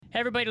Hey,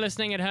 everybody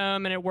listening at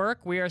home and at work.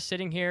 We are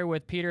sitting here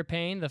with Peter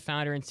Payne, the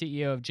founder and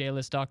CEO of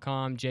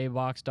JList.com,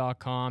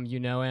 JBox.com. You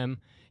know him.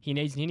 He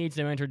needs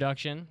no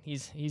introduction.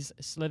 He's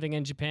living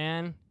in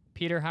Japan.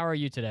 Peter, how are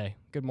you today?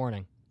 Good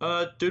morning.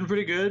 Doing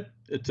pretty good.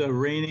 It's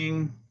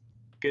raining.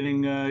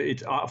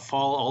 It's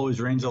fall.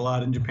 Always rains a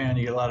lot in Japan.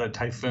 You get a lot of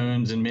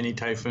typhoons and mini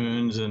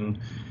typhoons, and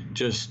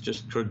just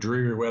sort of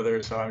dreary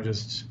weather. So I'm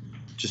just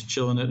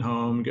chilling at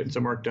home, getting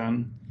some work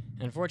done.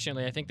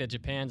 Unfortunately, I think that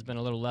Japan's been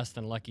a little less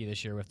than lucky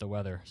this year with the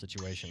weather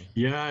situation.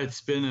 Yeah, it's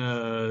been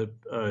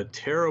a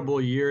terrible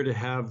year to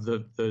have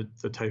the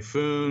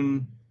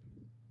typhoon.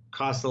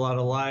 Cost a lot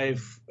of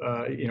life.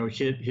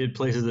 Hit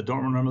places that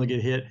don't normally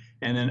get hit,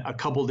 and then a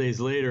couple days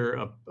later,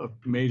 a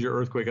major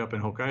earthquake up in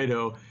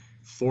Hokkaido,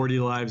 40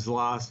 lives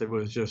lost. It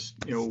was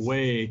just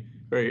very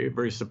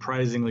very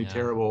surprisingly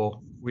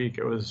terrible week.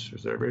 It was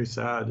very, very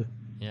sad.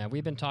 Yeah,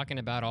 we've been talking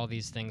about all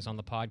these things on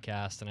the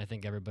podcast, and I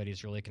think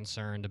everybody's really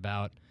concerned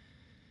about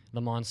the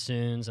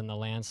monsoons and the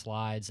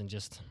landslides, and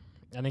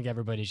I think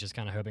everybody's just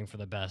kind of hoping for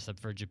the best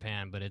for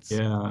Japan. But it's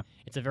a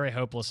very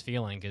hopeless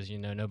feeling because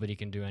nobody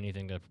can do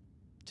anything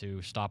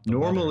to stop the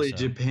Normally, weather,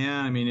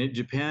 so.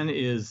 Japan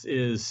is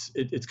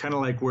it's kind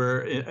of like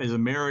where as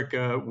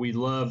America we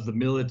love the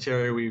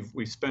military.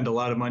 We spend a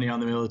lot of money on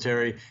the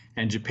military,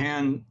 and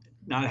Japan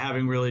not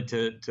having really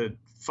to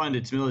fund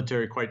its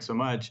military quite so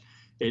much.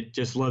 It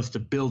just loves to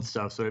build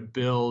stuff. So it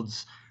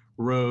builds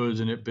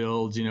roads and it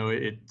builds.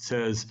 It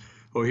says,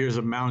 oh, here's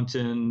a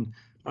mountain.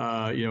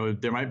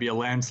 There might be a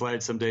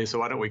landslide someday, so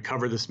why don't we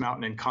cover this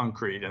mountain in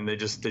concrete? And they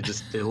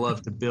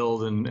love to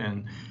build,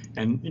 and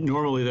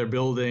normally they're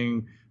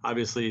building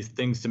obviously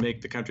things to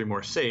make the country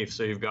more safe.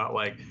 So you've got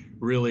like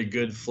really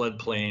good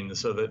floodplains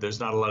so that there's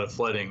not a lot of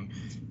flooding,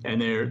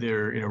 and they're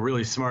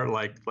really smart.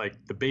 Like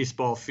the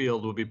baseball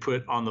field will be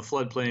put on the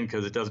floodplain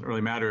because it doesn't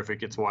really matter if it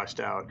gets washed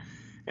out,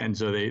 and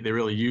so they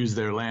really use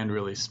their land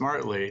really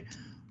smartly.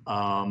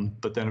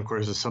 But then of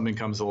course if something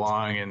comes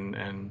along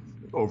and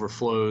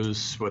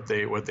overflows what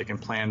they can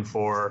plan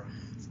for,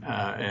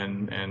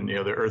 and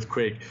the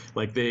earthquake,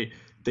 like they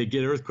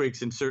get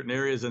earthquakes in certain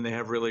areas and they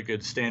have really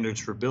good standards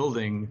for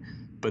building,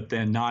 but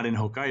then not in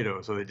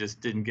Hokkaido. So they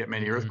just didn't get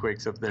many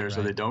earthquakes up there,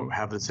 so they don't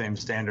have the same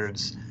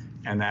standards,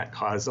 and that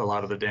caused a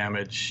lot of the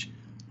damage.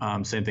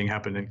 Same thing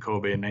happened in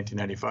Kobe in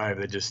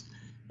 1995.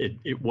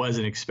 It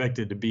wasn't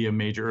expected to be a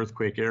major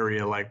earthquake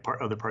area like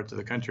other parts of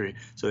the country,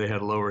 so they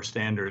had lower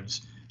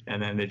standards. And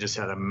then they just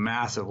had a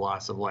massive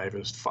loss of life. It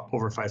was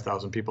over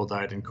 5,000 people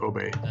died in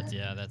Kobe.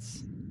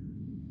 It's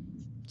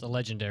a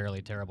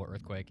legendarily terrible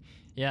earthquake.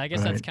 Yeah, I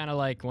guess that's kind of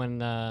like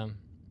when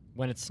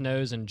it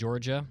snows in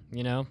Georgia.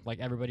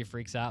 Like everybody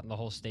freaks out and the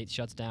whole state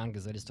shuts down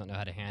because they just don't know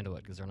how to handle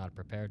it because they're not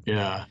prepared.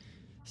 Yeah.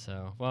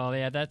 So, well,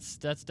 yeah, that's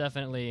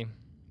definitely,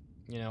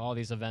 all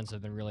these events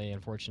have been really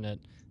unfortunate,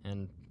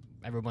 and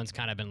everyone's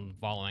kind of been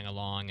following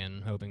along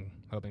and hoping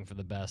for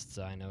the best.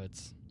 So I know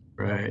it's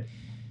right.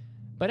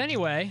 But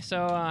anyway,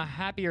 so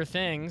happier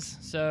things.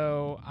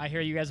 So I hear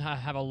you guys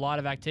have a lot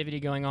of activity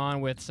going on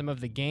with some of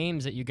the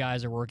games that you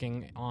guys are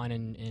working on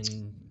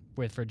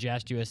for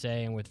Just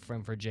USA and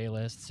for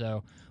JList.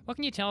 So what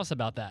can you tell us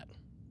about that?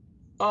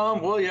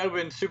 Well, yeah, I've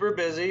been super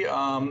busy.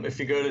 If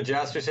you go to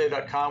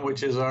JustUSA.com,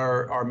 which is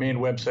our main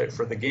website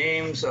for the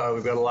games,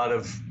 we've got a lot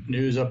of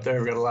news up there.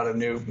 We've got a lot of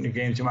new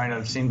games you might not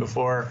have seen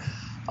before.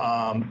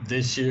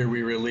 This year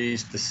we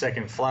released the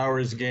second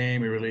Flowers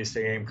game. We released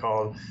a game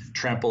called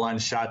Trample on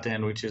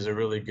Shoten, which is a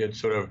really good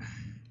sort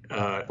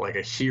of like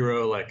a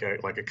hero, like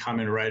a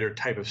Kamen Rider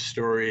type of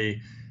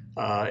story,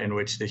 in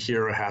which the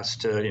hero has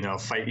to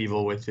fight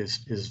evil with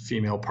his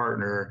female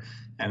partner,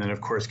 and then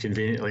of course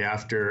conveniently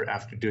after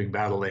doing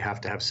battle they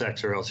have to have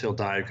sex or else he'll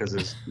die because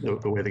of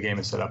the way the game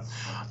is set up.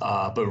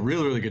 But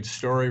really good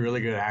story,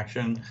 really good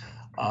action.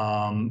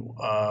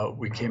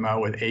 We came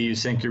out with Eiyu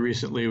Senkyu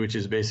recently, which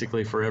is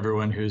basically for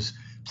everyone who's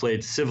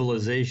played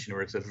Civilization,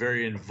 where it's a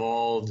very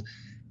involved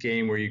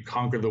game where you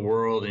conquer the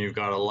world and you've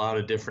got a lot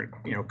of different,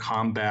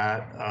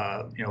 combat,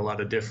 a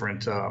lot of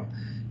different,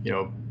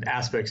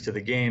 aspects to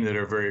the game that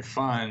are very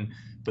fun.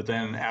 But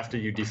then after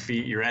you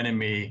defeat your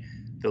enemy,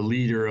 the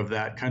leader of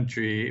that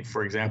country,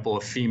 for example,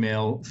 a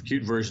female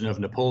cute version of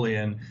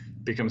Napoleon,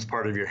 becomes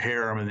part of your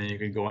harem, and then you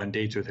can go on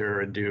dates with her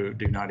and do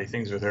naughty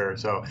things with her.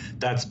 So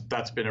that's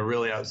been a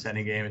really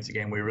outstanding game. It's a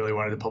game we really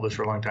wanted to publish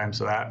for a long time,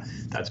 so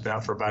that's been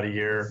out for about a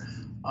year.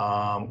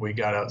 We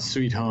got out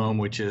Sweet Home,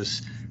 which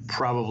is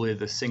probably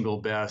the single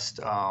best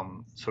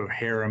sort of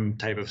harem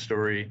type of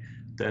story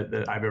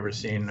that I've ever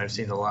seen, and I've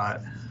seen a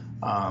lot.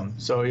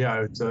 So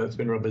yeah, it's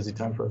been a real busy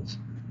time for us.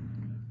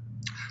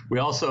 We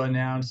also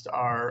announced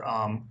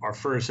our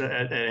first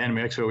at Anime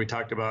Expo. We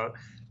talked about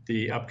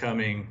the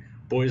upcoming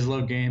Boys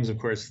Love games. Of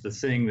course, the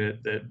thing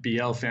that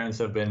BL fans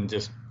have been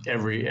just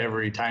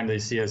every time they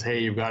see us,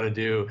 hey, you've got to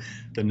do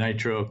the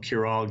Nitro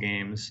Kiral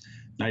games.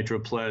 Nitro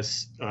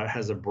Plus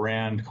has a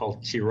brand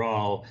called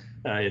Kiral.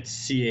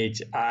 It's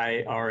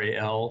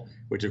Chiral,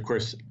 which of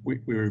course we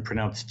would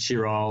pronounce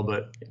Chiral,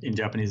 but in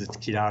Japanese it's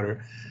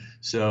Kiraru.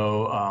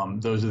 So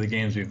those are the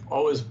games we've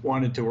always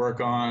wanted to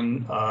work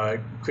on.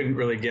 Couldn't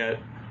really get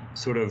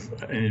sort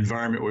of an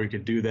environment where we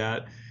could do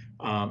that.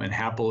 And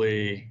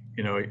happily,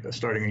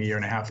 starting a year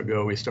and a half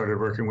ago, we started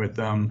working with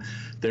them.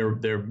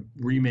 They're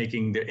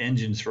remaking the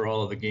engines for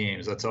all of the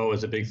games. That's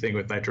always a big thing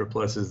with Nitro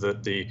Plus, is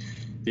that the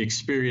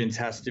experience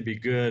has to be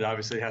good.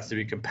 Obviously, it has to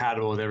be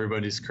compatible with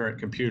everybody's current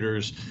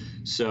computers.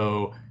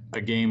 So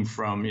a game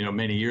from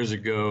many years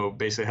ago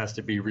basically has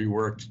to be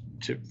reworked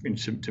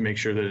to make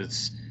sure that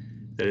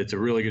it's a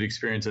really good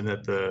experience, and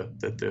that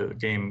the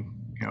game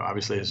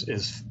obviously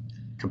is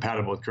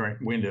compatible with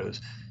current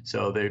Windows.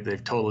 So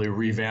they've totally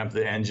revamped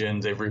the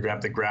engines, they've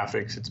revamped the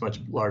graphics. It's much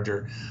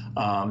larger.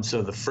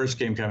 So the first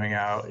game coming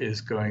out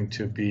is going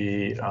to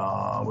be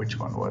which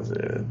one was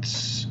it?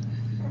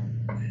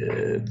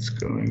 It's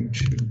going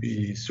to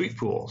be Sweet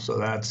Pool. So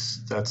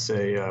that's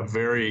a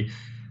very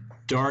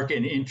dark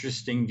and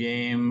interesting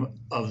game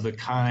of the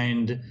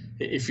kind.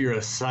 If you're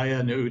a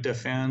Saya no Uta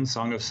fan,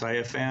 Song of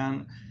Saya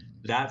fan,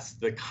 that's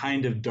the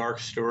kind of dark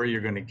story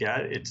you're going to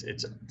get.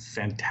 It's a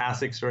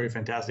fantastic story,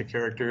 fantastic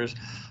characters.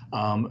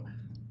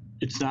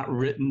 It's not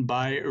written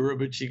by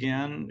Urobuchi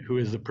Gen, who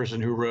is the person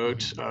who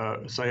wrote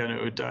Saya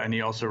no Uta, and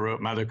he also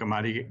wrote Madoka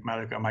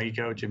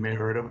Magica, which you may have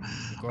heard of.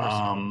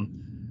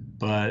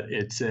 But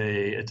it's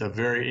a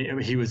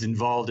very, he was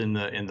involved in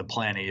the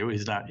planning.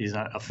 He's not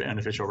an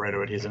official writer,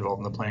 but he's involved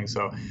in the planning.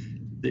 So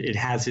it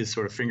has his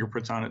sort of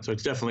fingerprints on it. So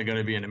it's definitely going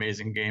to be an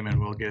amazing game, and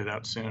we'll get it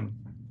out soon.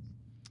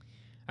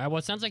 All right, well,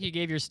 it sounds like you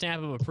gave your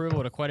stamp of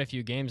approval to quite a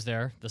few games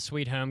there. The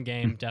Sweet Home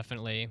game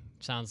definitely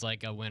sounds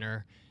like a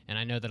winner, and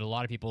I know that a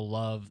lot of people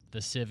love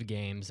the Civ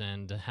games,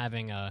 and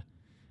having a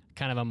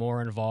kind of a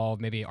more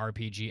involved, maybe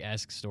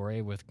RPG-esque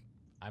story with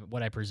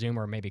what I presume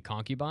are maybe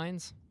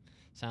concubines.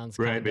 Sounds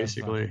right,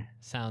 basically.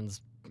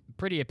 Sounds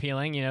pretty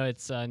appealing.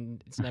 It's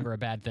never a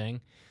bad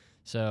thing.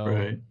 So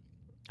right.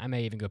 I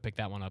may even go pick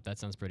that one up. That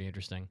sounds pretty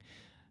interesting.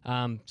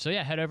 So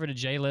yeah, head over to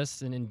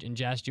JList and in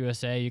Just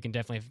USA. You can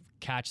definitely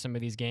catch some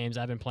of these games.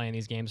 I've been playing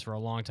these games for a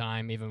long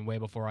time, even way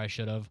before I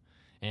should have.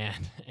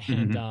 And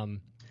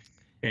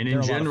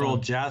in general,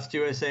 Just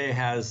USA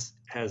has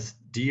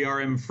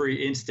DRM-free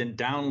instant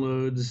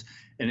downloads.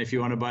 And if you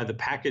want to buy the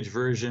package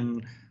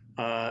version,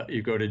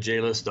 you go to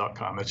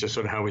jlist.com. That's just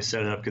sort of how we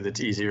set it up, because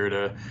it's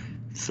easier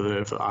for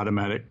the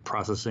automatic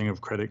processing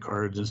of credit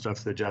cards and stuff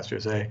through Just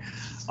USA.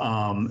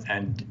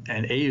 And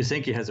AU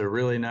Senki has a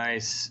really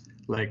nice,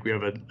 like, we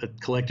have a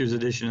collector's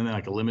edition and then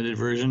like a limited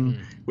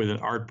version with an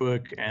art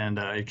book, and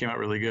it came out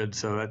really good.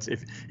 So that's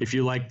if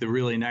you like the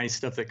really nice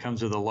stuff that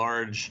comes with a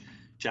large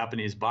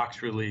Japanese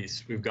box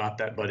release, we've got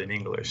that, but in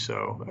English.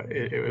 So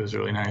it was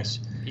really nice.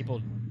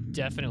 People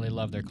definitely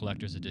love their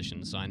collector's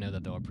editions, so I know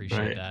that they'll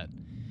appreciate that.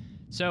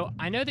 So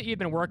I know that you've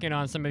been working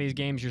on some of these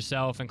games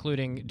yourself,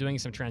 including doing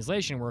some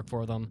translation work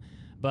for them.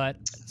 But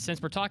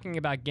since we're talking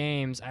about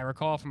games, I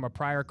recall from a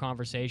prior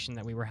conversation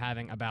that we were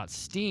having about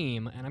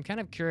Steam, and I'm kind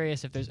of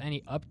curious if there's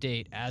any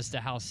update as to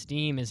how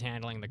Steam is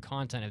handling the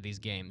content of these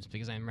games,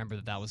 because I remember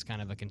that was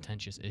kind of a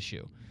contentious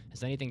issue.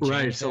 Has anything changed?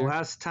 Right. So there?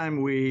 Last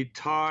time we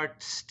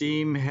talked,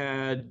 Steam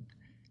had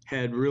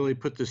really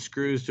put the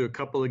screws to a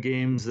couple of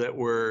games that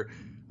were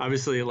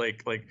obviously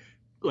like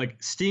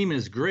Steam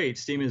is great.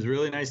 Steam is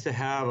really nice to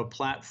have, a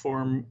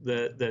platform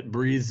that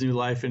breathes new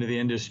life into the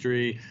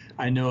industry.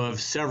 I know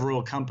of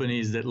several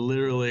companies that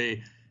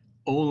literally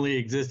only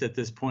exist at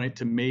this point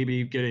to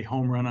maybe get a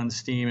home run on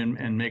Steam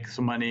and make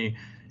some money,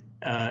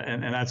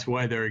 and that's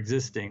why they're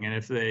existing. And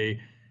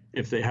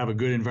if they have a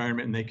good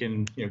environment and they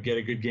can get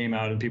a good game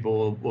out and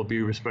people will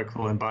be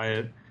respectful and buy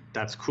it,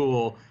 that's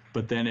cool.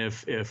 But then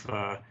if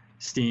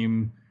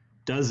Steam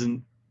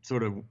doesn't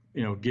sort of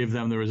give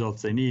them the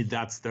results they need,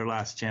 that's their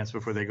last chance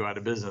before they go out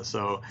of business.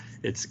 So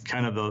it's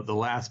kind of the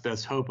last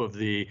best hope of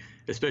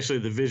especially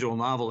the visual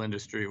novel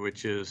industry,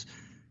 which is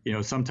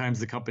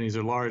sometimes the companies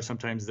are large,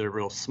 sometimes they're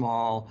real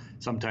small,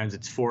 sometimes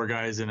it's 4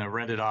 guys in a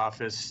rented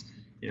office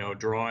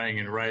drawing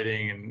and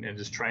writing and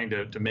just trying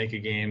to make a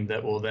game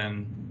that will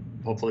then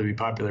hopefully be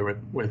popular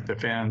with the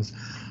fans.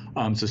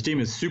 So Steam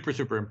is super,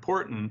 super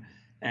important,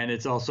 and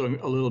it's also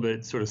a little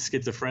bit sort of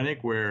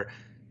schizophrenic where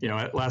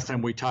last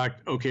time we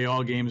talked, okay,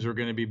 all games were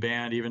going to be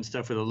banned, even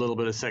stuff with a little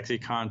bit of sexy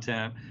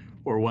content,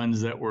 or ones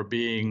that were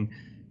being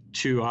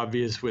too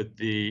obvious with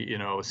the,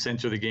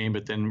 censor the game,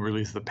 but then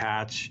release the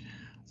patch.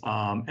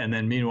 And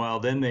then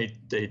meanwhile, then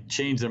they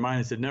changed their mind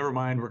and said, never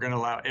mind, we're going to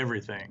allow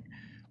everything,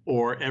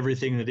 or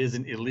everything that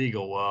isn't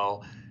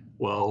illegal.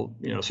 Well,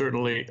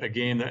 certainly a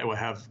game that will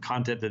have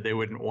content that they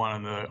wouldn't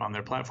want on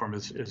their platform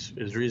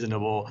is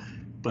reasonable.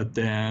 But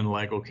then,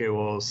 okay,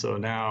 well, so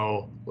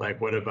now,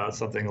 what about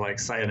something like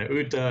Saya no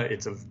Uta?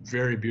 It's a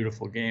very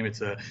beautiful game.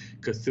 It's a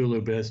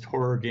Cthulhu-based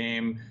horror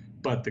game,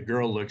 but the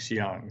girl looks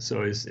young.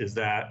 So is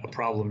that a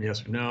problem?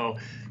 Yes or no?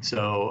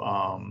 So,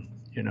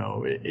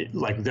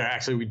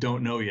 we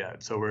don't know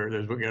yet. So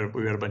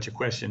we got a bunch of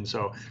questions.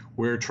 So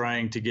we're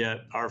trying to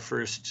get our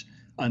first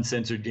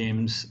uncensored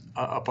games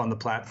up on the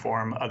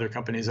platform. Other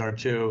companies are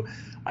too.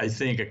 I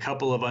think a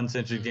couple of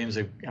uncensored games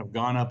have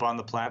gone up on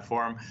the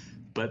platform,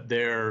 but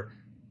they're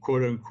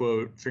quote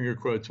unquote, finger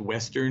quotes,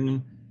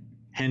 Western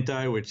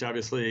hentai, which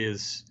obviously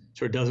is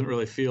so it doesn't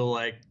really feel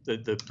like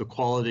the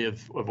quality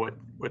of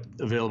what's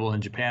available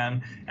in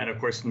Japan, and of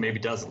course maybe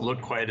doesn't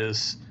look quite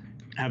as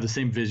have the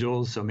same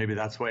visuals, so maybe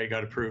that's why it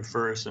got approved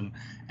first, and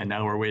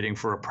now we're waiting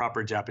for a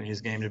proper Japanese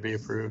game to be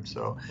approved.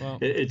 So Well,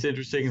 it's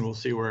interesting, and we'll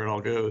see where it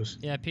all goes.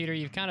 yeah, Peter,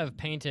 you've kind of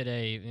painted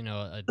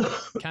a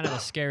kind of a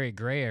scary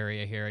gray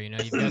area here.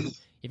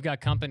 You've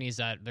got companies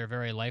that their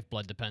very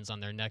lifeblood depends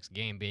on their next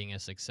game being a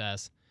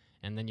success,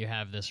 and then you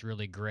have this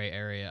really gray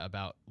area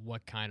about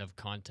what kind of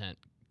content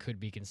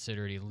could be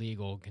considered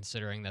illegal,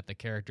 considering that the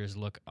characters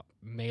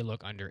may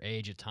look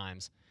underage at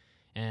times,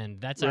 and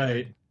that's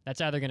Right.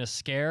 either going to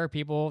scare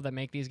people that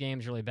make these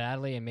games really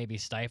badly and maybe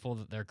stifle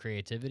their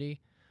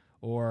creativity,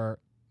 or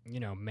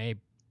may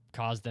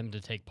cause them to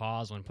take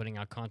pause when putting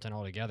out content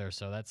altogether.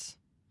 So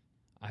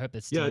I hope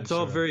that Steam It's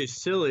all very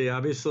silly.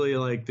 Obviously,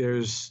 like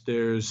there's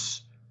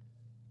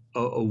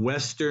a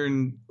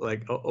Western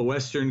a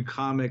Western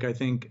comic. I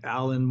think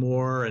Alan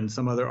Moore and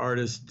some other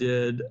artists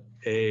did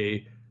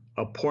a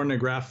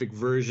pornographic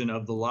version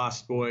of the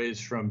Lost Boys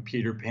from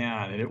Peter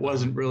Pan, and it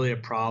wasn't really a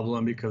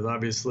problem because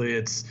obviously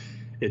it's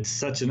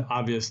such an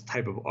obvious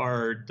type of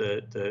art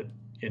that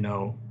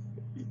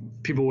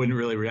people wouldn't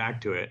really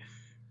react to it.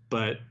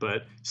 But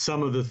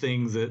some of the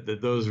things that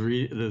those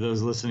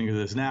listening to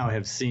this now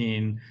have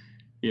seen,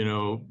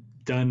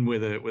 done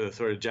with a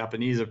sort of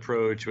Japanese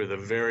approach, with a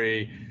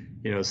very,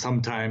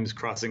 sometimes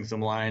crossing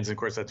some lines. And of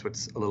course, that's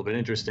what's a little bit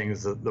interesting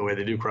is the way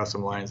they do cross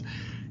some lines.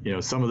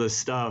 Some of the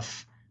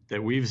stuff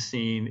that we've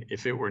seen,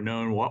 if it were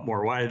known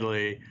more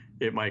widely,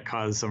 it might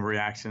cause some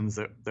reactions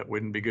that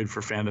wouldn't be good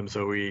for fandom.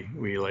 So we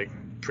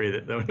pray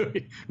that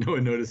no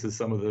one notices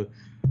some of the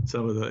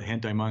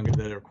hentai manga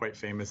that are quite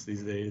famous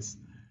these days.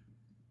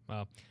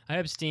 Well, I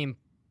hope Steam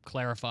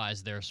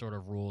clarifies their sort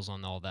of rules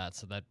on all that,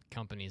 so that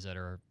companies that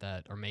are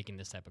making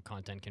this type of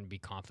content can be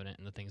confident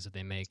in the things that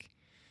they make.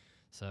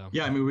 So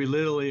yeah, I mean, we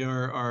literally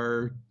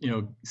are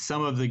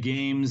some of the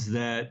games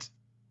that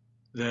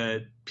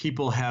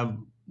people have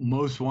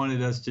most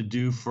wanted us to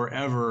do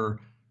forever.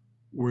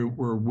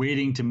 We're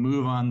waiting to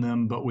move on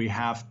them, but we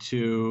have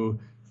to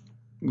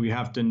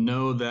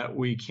know that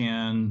we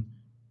can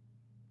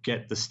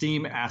get the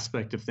Steam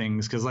aspect of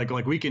things, because like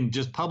we can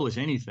just publish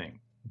anything,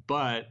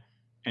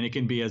 and it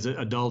can be as an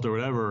adult or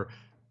whatever.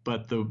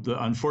 But the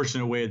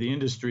unfortunate way of the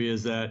industry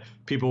is that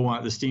people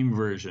want the Steam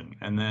version,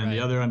 and then the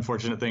other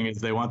unfortunate thing is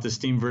they want the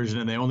Steam version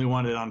and they only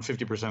want it on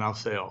 50% off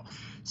sale.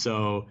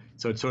 So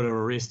it's sort of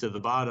a race to the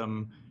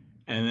bottom.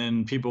 And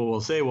then people will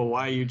say, well,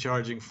 why are you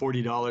charging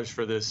 $40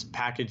 for this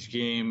package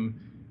game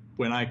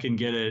when I can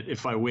get it,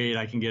 if I wait,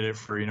 I can get it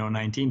for,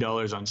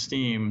 $19 on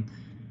Steam.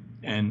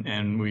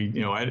 And we,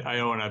 I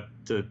don't want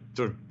to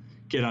sort of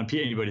get on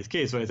anybody's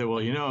case. So I said,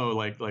 well,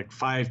 like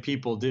 5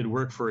 people did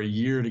work for a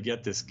year to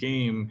get this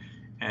game.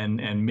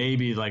 And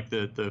maybe like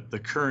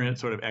the current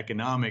sort of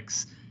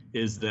economics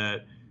is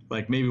that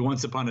like maybe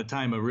once upon a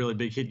time, a really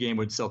big hit game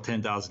would sell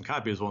 10,000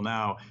 copies. Well,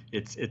 now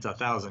it's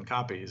 1,000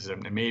 copies,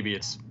 and maybe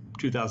it's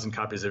 2,000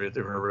 copies if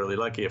we're really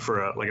lucky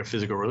for a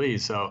physical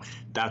release. So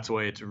that's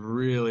why it's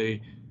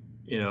really,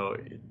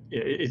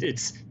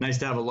 it's nice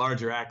to have a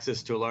larger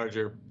access to a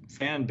larger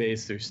fan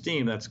base through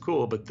Steam. That's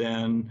cool. But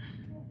then,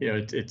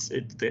 it's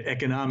the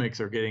economics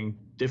are getting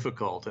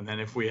difficult. And then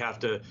if we have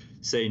to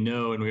say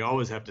no, and we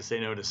always have to say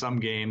no to some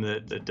game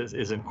that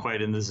isn't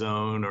quite in the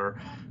zone, or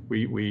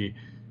we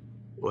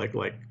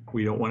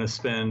don't want to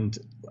spend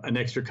an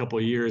extra couple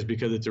of years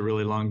because it's a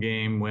really long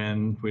game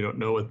when we don't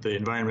know what the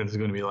environment is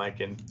going to be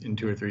like in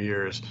 2 or 3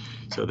 years.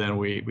 So then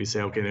we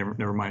say, okay,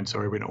 never mind,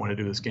 sorry, we don't want to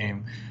do this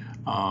game.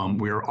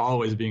 We are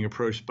always being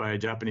approached by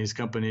Japanese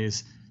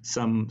companies,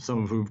 some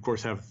of whom, of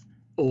course, have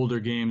older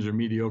games or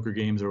mediocre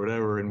games or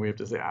whatever, and we have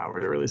to say,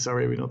 we're really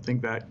sorry, we don't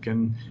think that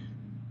can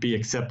be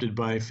accepted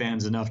by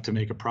fans enough to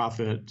make a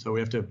profit. So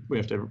we have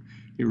to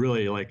be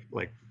really like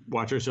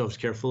watch ourselves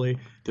carefully.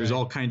 There's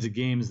all kinds of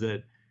games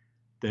that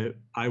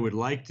I would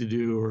like to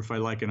do, or if I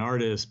like an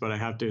artist, but I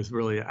have to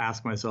really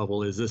ask myself,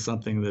 well, is this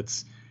something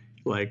that's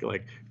like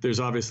there's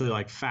obviously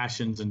like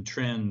fashions and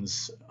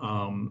trends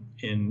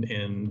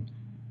in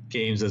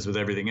games as with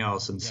everything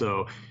else. And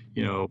so,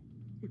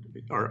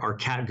 are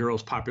cat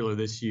girls popular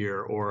this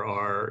year, or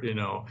are,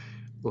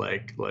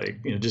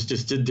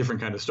 just different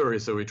kind of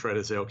stories. So we try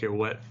to say, okay,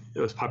 what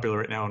is popular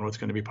right now and what's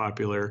going to be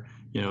popular,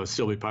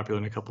 still be popular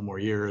in a couple more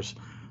years.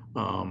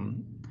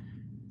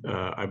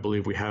 I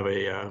believe we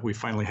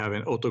finally have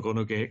an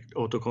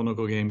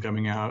Otokonoko game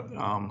coming out.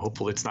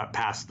 Hopefully it's not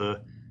past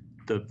the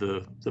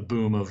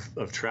boom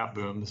of trap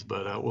booms,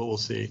 but we'll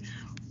see.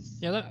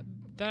 Yeah,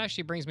 that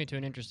actually brings me to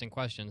an interesting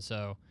question.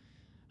 So,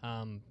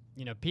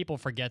 people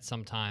forget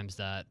sometimes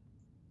that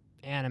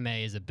anime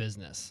is a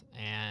business,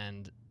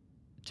 and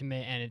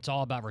it's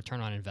all about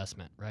return on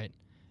investment, right?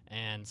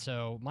 And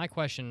so my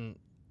question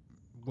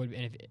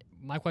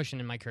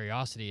and my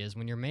curiosity is,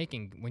 when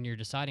you're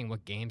deciding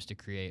what games to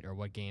create or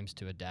what games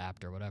to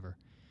adapt or whatever,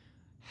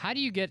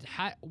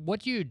 what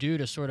do you do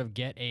to sort of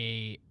get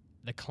a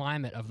the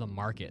climate of the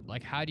market.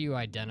 Like, how do you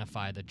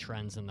identify the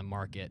trends in the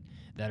market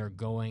that are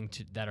going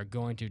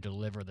to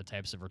deliver the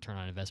types of return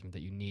on investment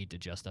that you need to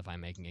justify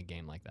making a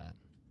game like that?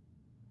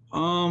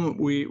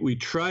 We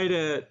try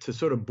to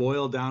sort of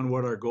boil down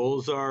what our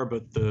goals are,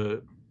 but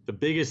the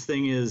biggest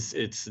thing is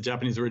it's the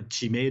Japanese word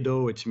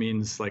chimedo, which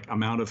means like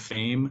amount of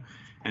fame.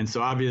 And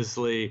so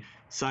obviously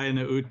Saya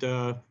no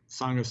Uta,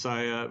 Song of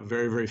Saya,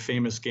 very, very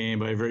famous game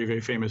by a very, very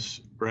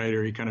famous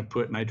writer. He kind of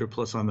put Nitro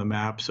Plus on the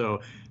map.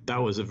 So that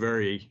was a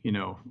very,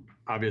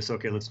 obvious,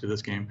 okay, let's do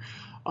this game.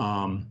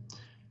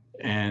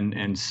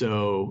 And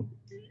so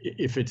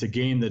if it's a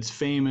game that's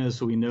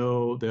famous, we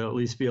know there'll at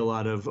least be a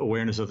lot of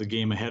awareness of the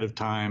game ahead of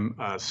time.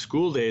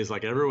 School Days,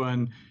 like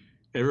everyone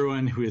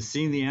who has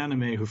seen the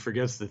anime who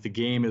forgets that the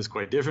game is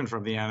quite different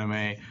from the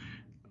anime,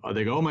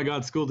 they go, oh my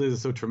God, School Days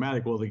is so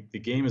traumatic. Well, the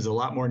game is a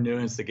lot more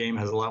nuanced. The game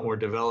has a lot more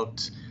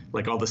developed,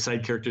 like all the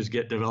side characters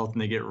get developed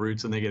and they get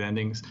roots and they get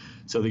endings.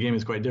 So the game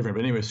is quite different.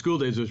 But anyway, School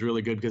Days was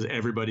really good because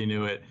everybody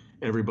knew it.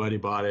 Everybody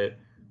bought it.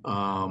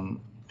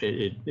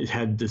 It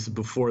had this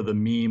before the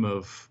meme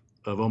of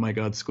oh my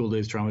God, School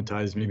Days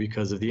traumatized me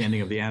because of the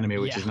ending of the anime,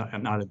 which is not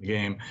in the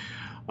game.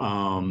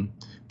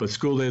 But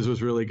School Days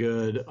was really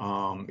good.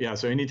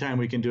 So anytime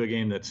we can do a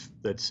game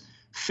that's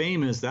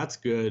famous, that's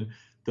good.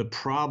 The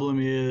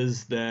problem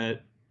is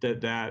that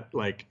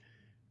like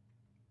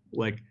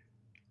one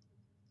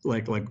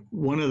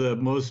of the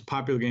most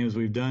popular games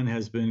we've done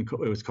it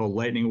was called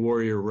Lightning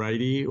Warrior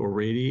Raidi or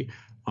Raidi.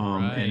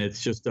 And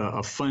it's just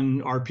a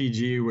fun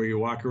RPG where you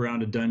walk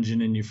around a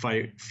dungeon and you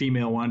fight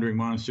female wandering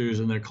monsters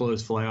and their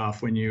clothes fly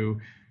off when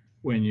you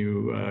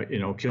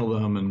kill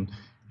them, and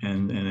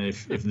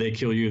if they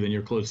kill you, then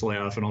your clothes fly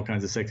off and all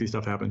kinds of sexy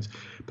stuff happens.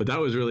 But that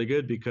was really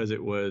good because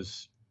it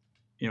was,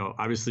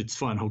 obviously it's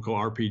fun,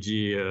 Hoko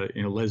RPG,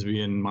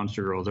 lesbian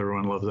monster girls,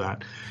 everyone loves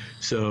that.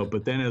 So,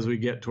 but then as we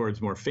get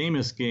towards more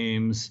famous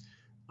games,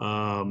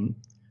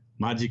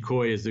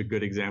 Majikoi is a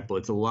good example.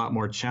 It's a lot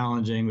more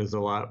challenging.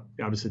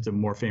 Obviously it's a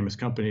more famous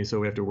company, so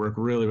we have to work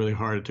really, really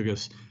hard. It took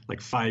us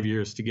like 5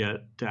 years to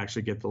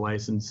actually get the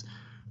license.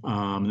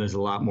 There's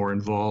a lot more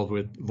involved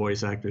with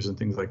voice actors and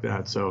things like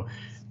that. So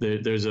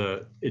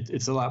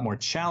it's a lot more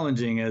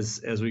challenging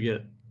as we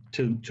get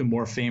to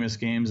more famous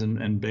games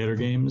and better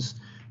games.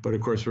 But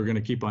of course we're going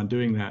to keep on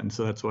doing that. And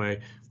so that's why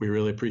we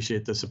really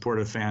appreciate the support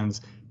of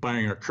fans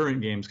buying our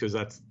current games, because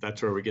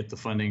that's where we get the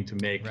funding to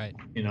make,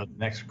 the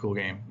next cool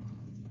game.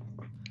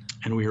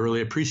 And we really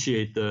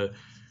appreciate the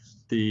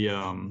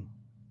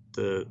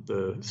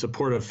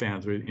support of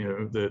fans.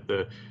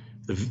 The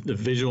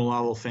visual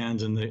novel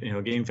fans and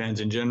the game fans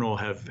in general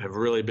have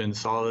really been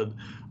solid.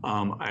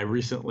 I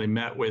recently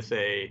met with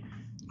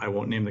I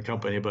won't name the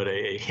company, but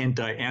a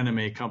hentai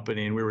anime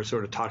company, and we were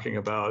sort of talking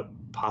about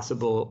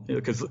possible,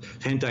 because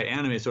hentai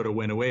anime sort of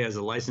went away as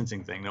a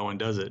licensing thing. No one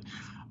does it.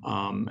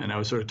 And I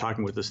was sort of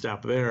talking with the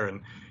staff there,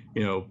 and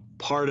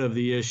part of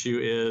the issue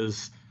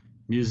is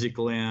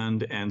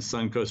Musicland and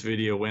Suncoast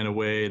Video went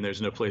away, and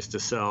there's no place to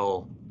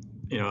sell,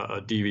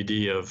 a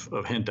DVD of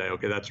hentai.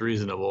 Okay, that's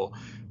reasonable,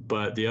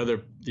 but the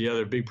other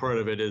big part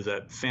of it is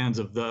that fans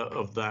of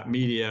that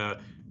media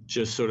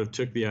just sort of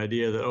took the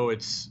idea that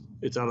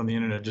it's out on the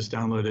internet, just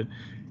download it,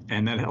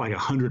 and then like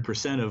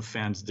 100% of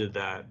fans did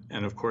that,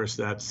 and of course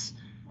that's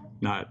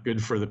not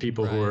good for the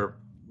people who are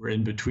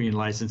in between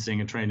licensing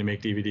and trying to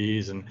make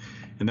DVDs, and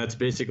that's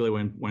basically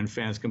when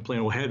fans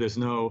complain, well, hey, there's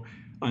no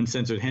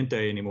uncensored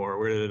hentai anymore.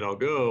 Where did it all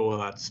go? Well,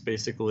 that's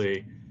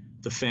basically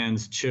the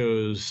fans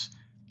chose,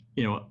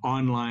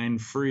 online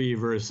free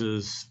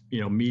versus,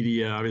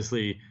 media.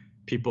 Obviously,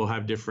 people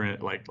have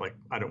different like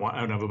I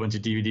don't have a bunch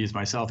of DVDs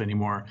myself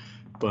anymore,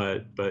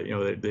 but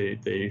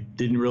they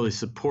didn't really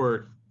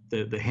support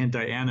the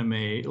hentai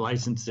anime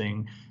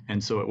licensing,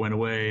 and so it went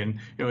away. And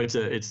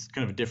it's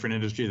kind of a different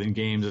industry than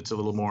games. It's a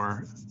little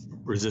more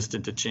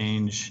resistant to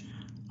change.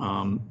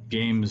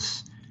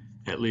 Games,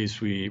 at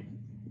least we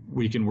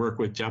can work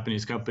with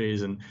Japanese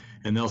companies and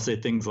they'll say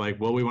things like,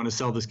 well, we want to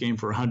sell this game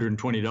for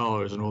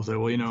 $120. And we'll say,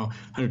 well,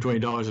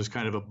 $120 is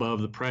kind of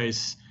above the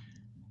price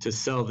to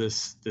sell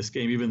this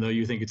game, even though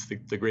you think it's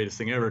the greatest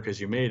thing ever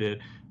because you made it.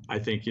 I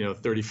think,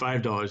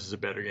 $35 is a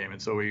better game.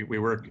 And so we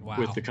work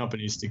with the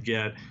companies to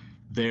get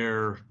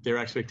their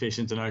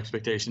expectations and our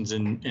expectations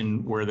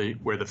in where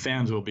the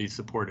fans will be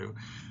supportive.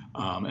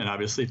 And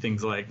obviously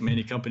things like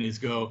many companies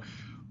go,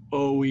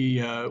 oh, we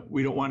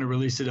don't want to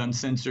release it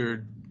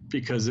uncensored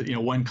because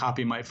one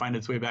copy might find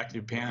its way back to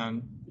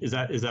Japan. Is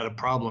that a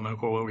problem? And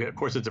of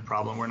course it's a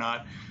problem. We're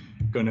not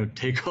going to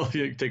take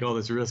all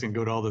this risk and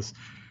go to all this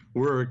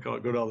work, go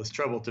to all this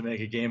trouble to make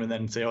a game and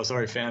then say, oh,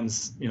 sorry,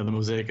 fans, the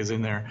mosaic is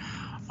in there.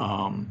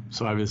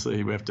 So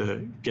obviously we have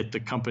to get the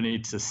company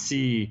to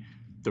see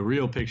the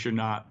real picture,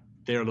 not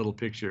their little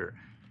picture.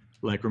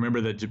 Like,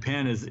 remember that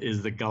Japan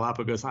is the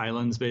Galapagos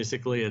Islands,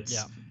 basically.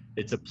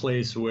 It's a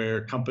place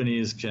where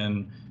companies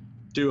can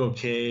do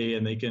okay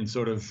and they can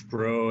sort of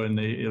grow, and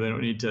they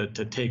don't need to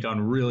take on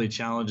really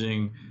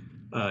challenging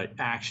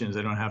actions.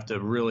 They don't have to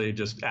really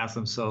just ask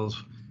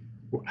themselves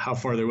how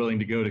far they're willing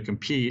to go to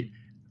compete.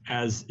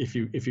 as if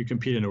you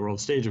compete in a world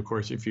stage, of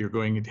course, if you're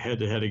going head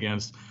to head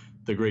against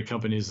the great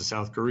companies of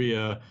South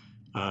Korea,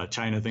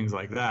 China, things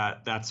like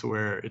that, that's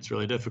where it's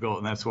really difficult.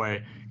 And that's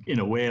why, in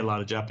a way, a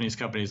lot of Japanese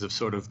companies have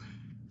sort of,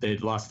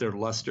 they'd lost their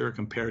luster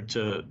compared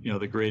to,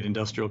 the great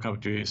industrial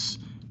companies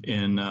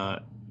in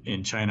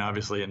China,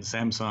 obviously, and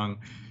Samsung.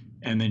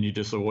 And then you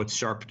just, what's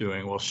Sharp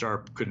doing? Well,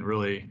 Sharp couldn't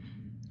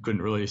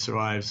really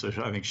survive. So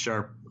I think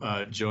Sharp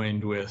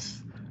joined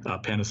with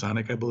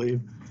Panasonic, I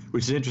believe,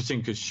 which is interesting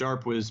because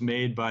Sharp was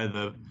made by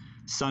the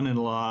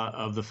son-in-law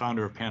of the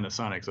founder of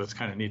Panasonic. So it's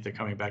kind of neat they're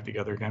coming back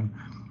together again.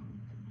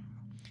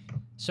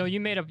 So you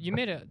made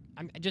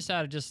I'm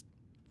just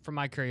for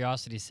my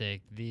curiosity's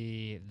sake,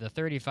 the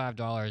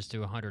 $35 to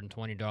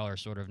 $120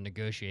 sort of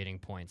negotiating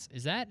points.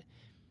 Is that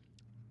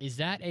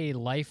a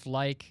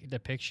lifelike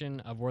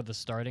depiction of where the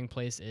starting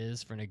place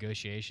is for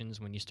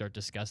negotiations when you start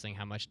discussing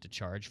how much to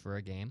charge for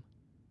a game?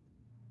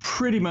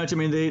 Pretty much. I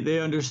mean, they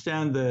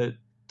understand that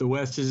the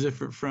West is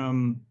different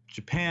from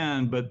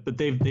Japan, but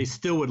they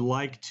still would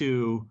like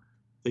to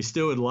they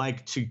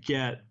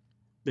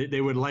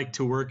would like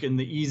to work in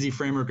the easy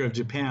framework of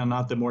Japan,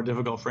 not the more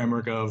difficult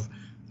framework of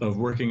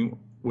working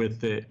with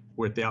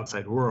the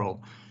outside world.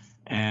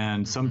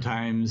 And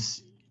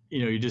sometimes,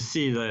 you just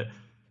see that,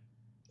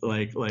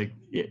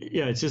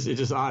 it's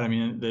just odd. I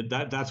mean,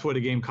 that's what a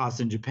game costs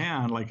in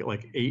Japan. Like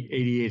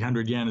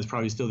 8,800 yen is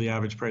probably still the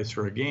average price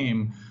for a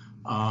game,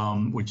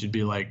 which would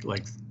be like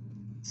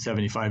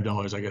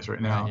 $75, I guess, right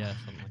now. Yeah,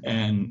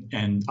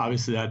 and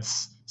obviously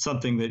that's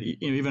something that,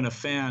 even a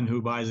fan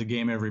who buys a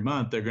game every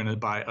month, they're going to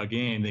buy a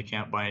game. They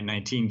can't buy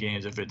 19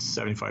 games if it's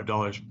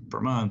 $75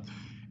 per month.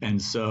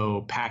 And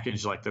so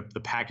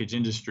the package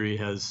industry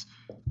has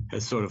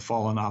sort of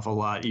fallen off a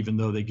lot, even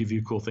though they give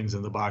you cool things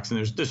in the box. And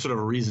there's sort of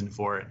a reason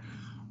for it.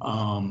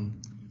 And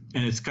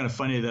it's kind of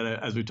funny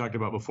that, as we talked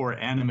about before,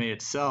 anime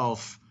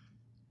itself,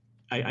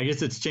 I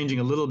guess it's changing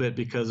a little bit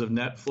because of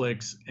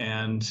Netflix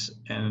and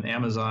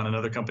Amazon and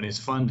other companies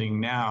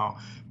funding now.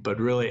 But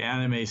really,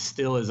 anime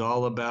still is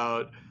all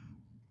about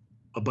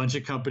a bunch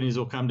of companies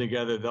will come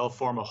together. They'll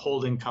form a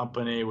holding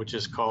company, which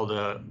is called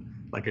a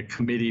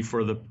committee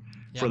for the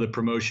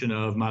promotion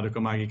of Madoka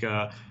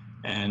Magica,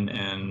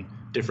 and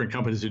different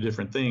companies do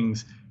different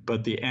things.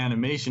 But the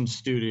animation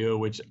studio,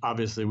 which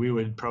obviously we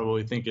would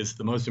probably think is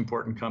the most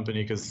important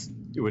company because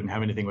you wouldn't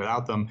have anything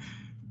without them,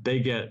 they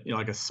get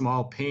like a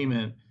small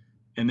payment.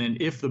 And then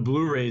if the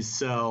Blu-rays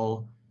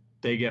sell,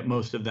 they get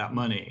most of that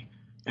money.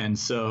 And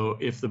so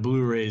if the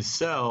Blu-rays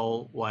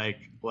sell, like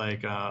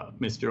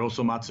Mr.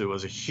 Osomatsu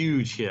was a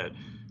huge hit,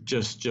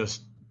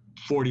 just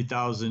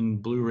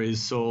 40,000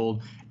 Blu-rays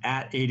sold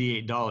at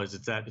 $88.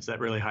 It's that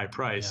really high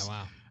price.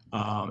 Yeah,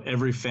 wow.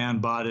 Every fan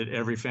bought it.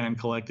 Every fan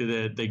collected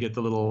it. They get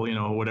the little,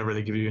 whatever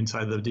they give you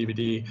inside the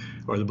DVD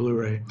or the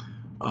Blu-ray.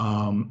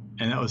 And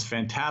that was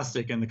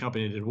fantastic. And the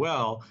company did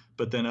well.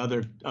 But then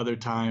other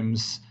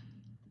times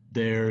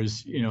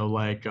there's,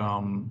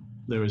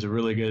 there was a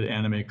really good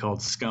anime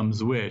called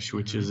Scum's Wish,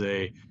 which is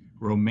a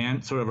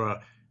romance,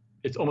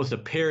 it's almost a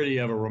parody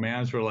of a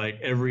romance where like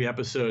every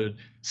episode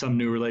some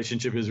new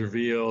relationship is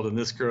revealed, and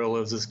this girl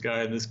loves this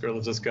guy and this girl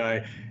loves this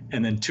guy,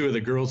 and then two of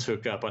the girls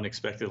hook up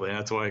unexpectedly. And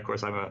that's why, of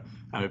course, I'm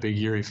a big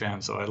Yuri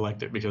fan, so I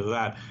liked it because of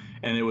that.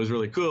 And it was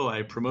really cool.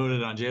 I promoted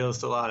it on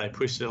JList a lot. I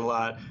pushed it a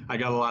lot. I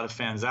got a lot of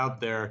fans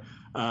out there.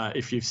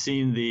 If you've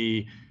seen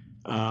the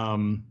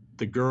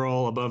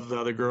girl above the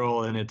other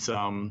girl, and it's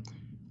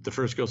the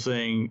first girl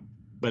saying,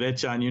 "But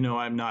Echan,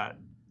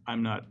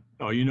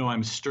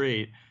 I'm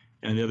straight."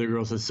 And the other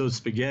girl says, "So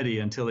spaghetti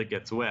until it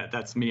gets wet."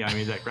 That's me. I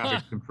mean, that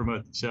graphic can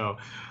promote the show.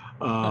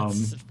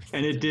 And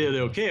it did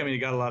okay. I mean, it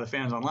got a lot of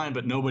fans online,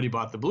 but nobody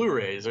bought the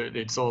Blu-rays.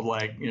 It sold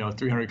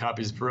 300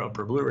 copies per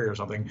Blu-ray or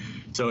something.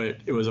 So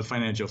it was a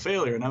financial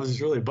failure. And I was just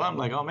really bummed,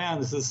 like, oh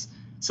man, this is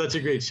such a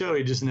great show.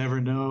 You just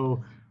never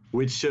know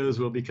which shows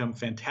will become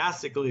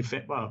fantastically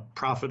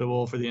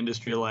profitable for the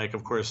industry. Like,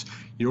 of course,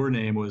 Your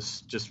Name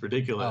was just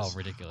ridiculous. Oh,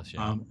 ridiculous,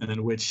 yeah. And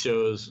then which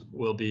shows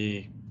will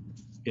be,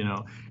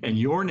 and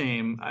Your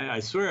Name, I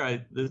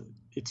swear,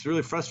 it's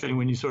really frustrating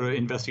when you sort of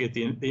investigate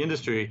the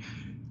industry.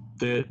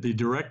 The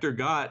director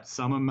got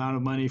some amount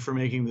of money for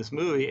making this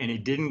movie, and he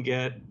didn't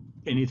get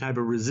any type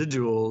of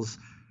residuals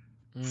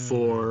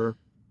for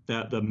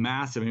the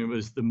massive. I mean, it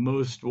was the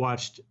most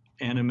watched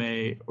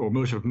anime or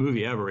most of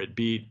movie ever. It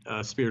beat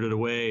Spirited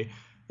Away.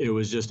 It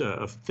was just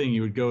a thing.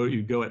 You'd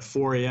go at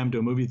 4 a.m. to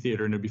a movie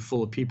theater, and it'd be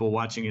full of people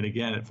watching it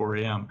again at 4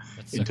 a.m.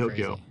 That's in so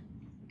Tokyo. Crazy.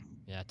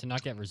 Yeah, to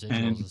not get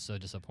residuals is so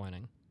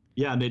disappointing.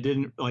 Yeah, and they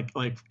didn't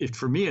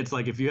for me, it's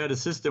like if you had a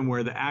system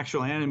where the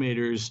actual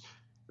animators,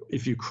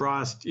 if you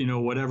crossed,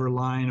 whatever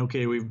line,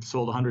 okay, we've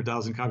sold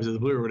 100,000 copies of the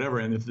Blu or whatever,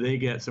 and if they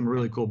get some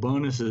really cool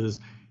bonuses,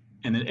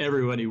 and then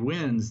everybody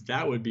wins,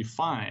 that would be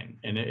fine.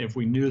 And if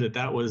we knew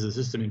that was a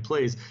system in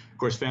place, of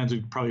course, fans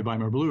would probably buy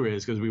more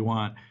Blu-rays because we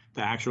want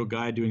the actual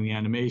guy doing the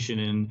animation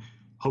in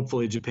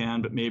hopefully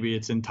Japan, but maybe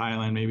it's in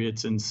Thailand, maybe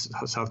it's in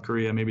South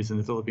Korea, maybe it's in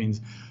the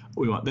Philippines.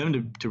 We want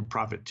them to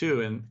profit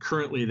too. And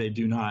currently they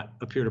do not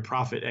appear to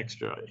profit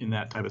extra in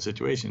that type of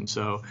situation.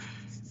 So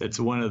it's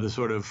one of the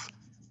sort of,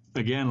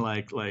 again,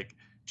 like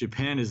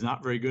Japan is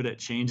not very good at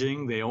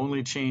changing. They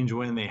only change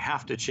when they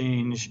have to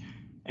change.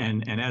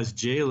 And as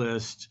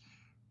JList,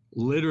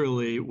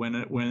 literally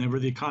whenever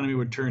the economy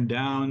would turn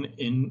down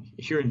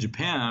here in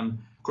Japan,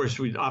 of course,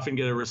 we'd often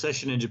get a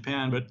recession in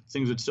Japan, but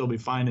things would still be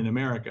fine in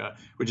America,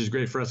 which is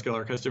great for us because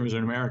our customers are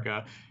in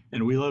America.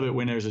 And we love it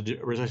when there's a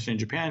recession in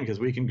Japan because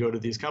we can go to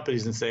these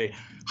companies and say,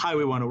 hi,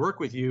 we want to work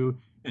with you.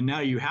 And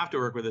now you have to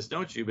work with us,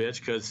 don't you, bitch?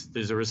 Because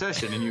there's a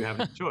recession and you have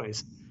no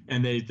choice.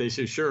 And they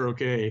say, sure,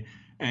 okay.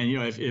 And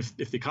if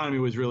the economy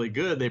was really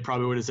good, they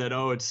probably would have said,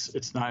 oh,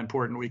 it's not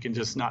important. We can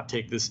just not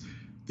take this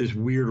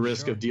weird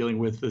risk of dealing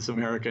with this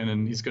American,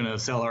 and he's going to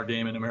sell our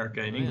game in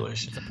America in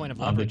English. It's a point of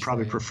leverage. They'd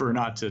probably prefer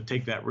not to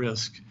take that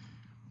risk.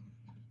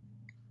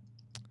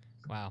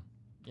 Wow.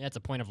 Yeah, it's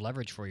a point of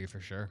leverage for you for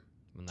sure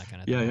when that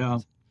kind of thing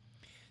happens.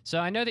 So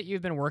I know that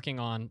you've been working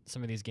on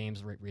some of these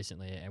games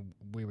recently, and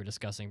we were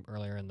discussing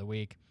earlier in the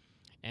week.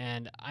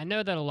 And I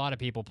know that a lot of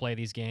people play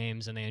these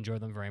games and they enjoy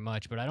them very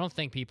much, but I don't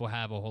think people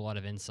have a whole lot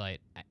of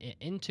insight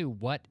into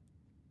what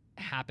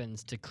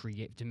happens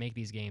to make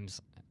these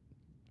games,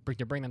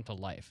 to bring them to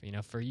life.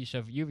 For you,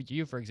 so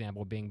you for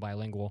example, being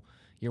bilingual,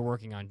 you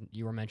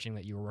were mentioning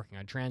that you were working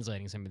on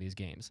translating some of these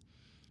games.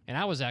 And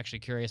I was actually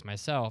curious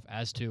myself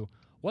as to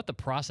what the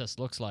process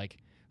looks like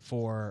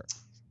for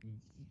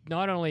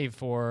not only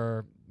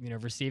for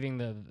receiving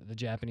the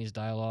Japanese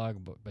dialogue,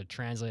 but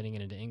translating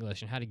it into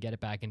English and how to get it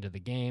back into the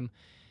game.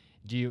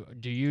 Do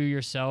you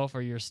yourself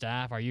or your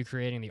staff, are you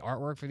creating the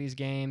artwork for these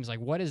games? Like,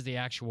 what is the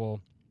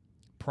actual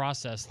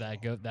process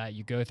that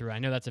you go through? I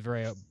know that's a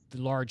very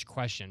large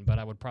question, but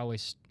I would probably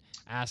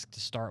ask to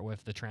start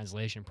with the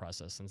translation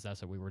process, since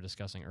that's what we were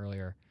discussing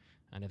earlier,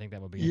 and I think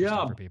that would be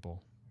interesting for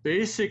people.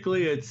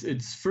 Basically,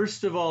 it's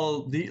first of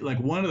all,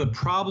 one of the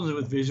problems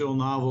with visual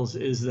novels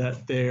is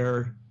that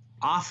they're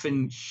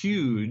often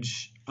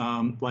huge.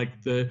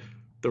 Like the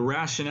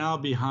rationale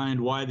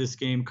behind why this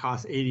game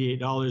costs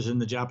 $88 in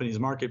the Japanese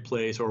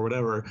marketplace or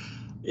whatever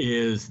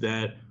is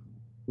that,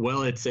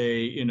 well, it's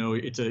a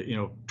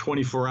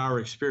 24-hour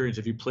experience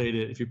if you played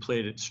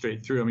it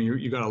straight through. I mean,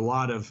 you got a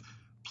lot of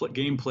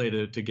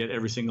gameplay to get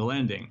every single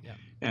ending. Yeah.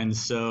 And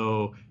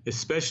so,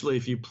 especially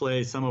if you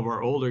play some of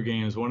our older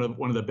games, one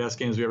of the best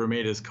games we ever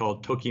made is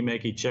called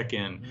Tokimeki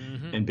Check-In.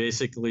 Mm-hmm. And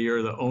basically,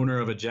 you're the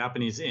owner of a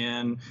Japanese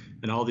inn,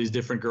 and all these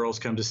different girls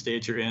come to stay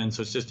at your inn.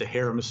 So it's just a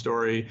harem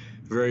story,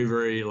 very,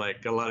 very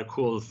got a lot of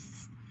cool,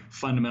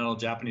 fundamental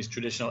Japanese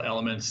traditional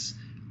elements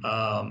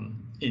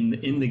in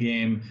the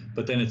game.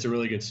 But then it's a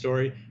really good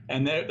story.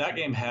 And that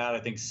game had, I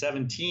think,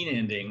 17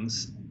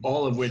 endings,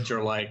 all of which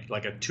are like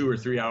a 2 or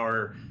 3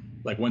 hour.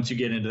 Like once you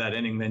get into that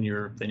ending, then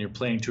you're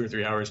playing 2 or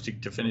 3 hours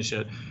to finish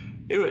it.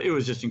 It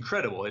was just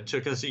incredible. It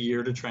took us a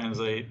year to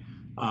translate,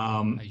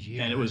 and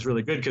it was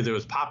really good because it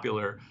was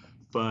popular.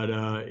 But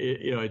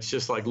it's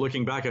just like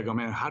looking back, I go,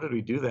 man, how did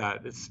we do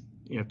that? It's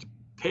you have to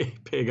pay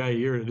a guy a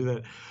year to do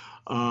that,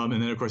 and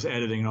then of course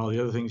editing and all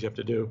the other things you have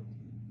to do.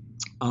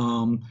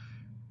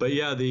 But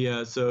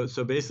yeah,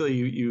 so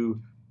basically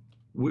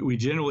we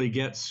generally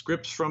get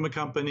scripts from a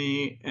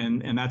company,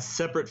 and that's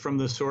separate from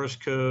the source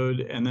code.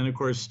 And then of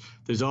course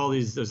there's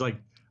I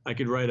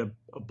could write a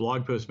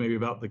blog post maybe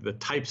about the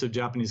types of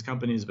Japanese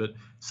companies, but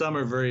some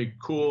are very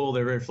cool,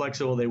 they're very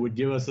flexible, they would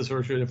give us the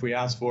source code if we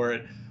asked for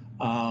it.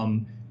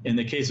 In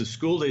the case of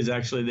School Days,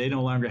 actually, they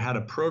no longer had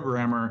a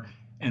programmer,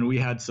 and we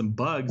had some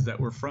bugs that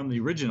were from the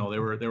original. They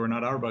were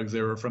not our bugs,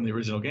 they were from the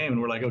original game,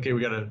 and we're like, okay,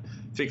 we got to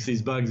fix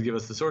these bugs, give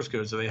us the source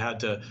code. So they had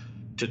to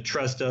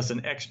trust us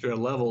an extra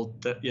level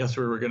that, yes,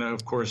 we were going to,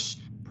 of course,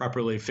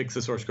 properly fix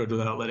the source code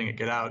without letting it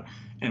get out.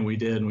 And we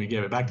did, and we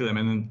gave it back to them.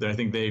 And then I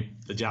think the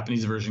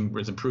Japanese version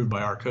was improved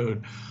by our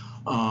code.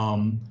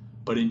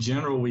 But in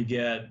general, we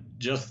get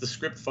just the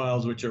script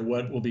files, which are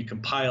what will be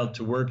compiled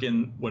to work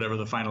in whatever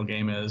the final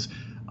game is.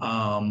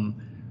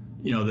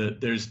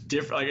 There's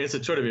different, I guess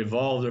it sort of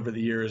evolved over the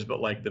years,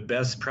 but like the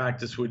best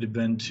practice would have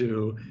been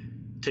to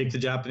take the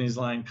Japanese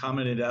line,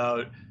 comment it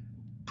out,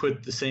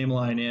 put the same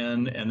line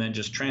in, and then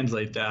just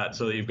translate that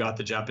so that you've got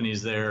the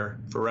Japanese there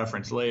for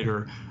reference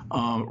later.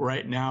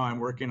 Right now I'm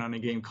working on a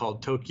game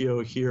called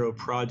Tokyo Hero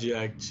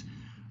Project,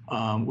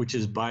 which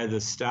is by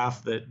the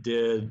staff that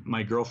did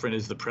My Girlfriend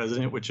is the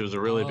President, which was a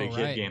really big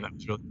hit game that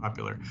was really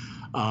popular.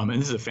 And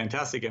this is a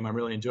fantastic game. I'm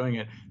really enjoying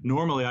it.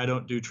 Normally I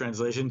don't do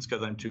translations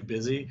because I'm too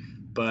busy,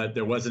 but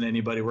there wasn't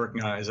anybody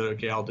working on it. I said,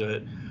 okay, I'll do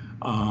it.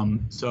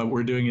 So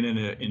we're doing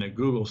it in a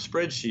Google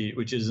spreadsheet,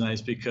 which is nice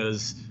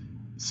because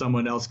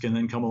someone else can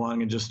then come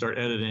along and just start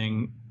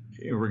editing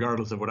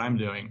regardless of what I'm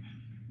doing.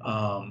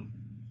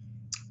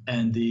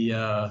 It's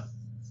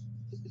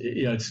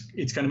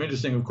kind of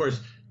interesting. Of course,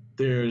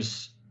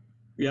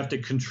 you have to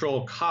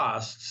control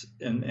costs,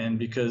 and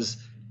because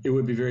it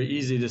would be very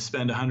easy to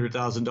spend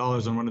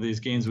 $100,000 on one of these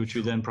games, which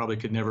we then probably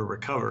could never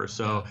recover.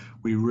 So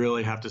we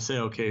really have to say,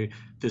 okay,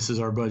 this is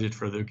our budget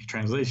for the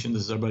translation.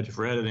 This is our budget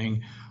for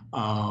editing.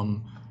 As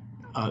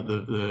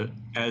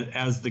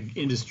the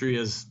industry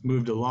has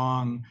moved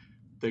along,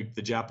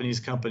 the Japanese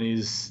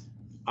companies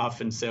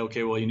often say,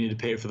 okay, well, you need to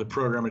pay for the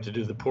programmer to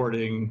do the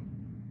porting,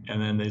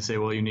 and then they say,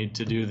 well, you need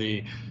to do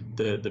the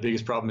the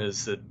biggest problem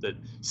is that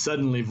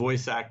suddenly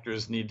voice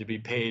actors need to be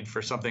paid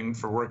for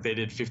work they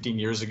did 15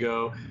 years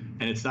ago,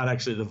 and it's not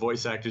actually the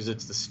voice actors,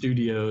 it's the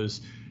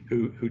studios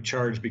who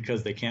charge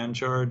because they can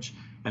charge.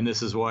 And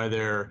this is why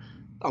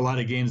a lot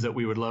of games that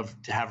we would love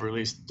to have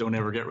released don't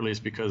ever get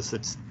released, because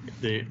it's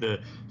the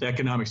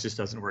economics just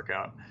doesn't work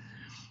out.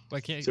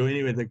 So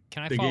anyway, the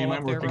game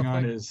I'm working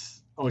on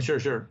is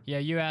sure. Yeah,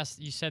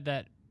 you said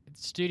that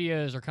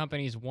studios or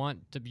companies want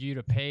you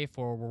to pay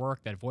for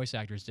work that voice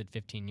actors did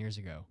 15 years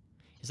ago.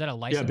 Is that a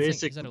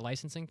licensing? Is that a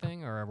licensing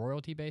thing or a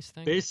royalty-based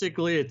thing?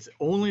 Basically, it's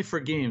only for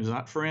games,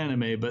 not for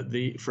anime. But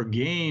for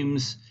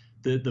games,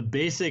 the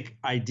basic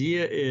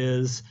idea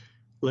is,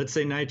 let's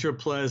say Nitro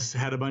Plus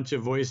had a bunch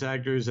of voice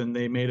actors and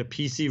they made a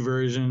PC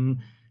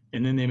version,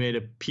 and then they made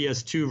a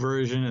PS2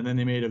 version, and then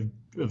they made a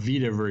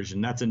Vita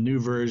version. That's a new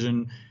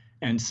version.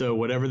 And so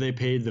whatever they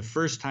paid the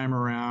first time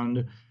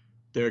around,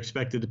 they're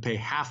expected to pay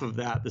half of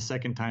that the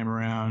second time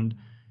around.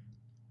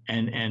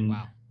 And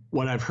wow.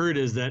 What I've heard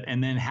is that,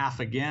 and then half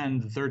again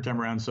the third time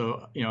around.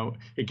 So,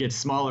 it gets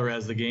smaller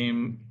as the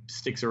game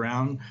sticks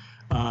around.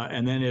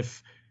 And then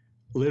if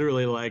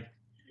literally like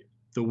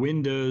the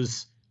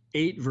Windows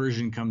 8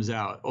 version comes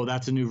out,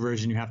 that's a new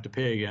version, you have to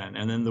pay again.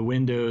 And then the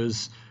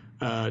Windows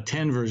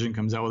 10 version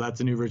comes out,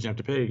 that's a new version, you have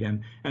to pay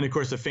again. And of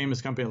course, a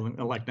famous company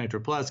like Nitro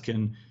Plus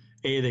can,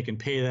 A, they can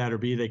pay that, or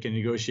B, they can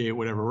negotiate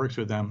whatever works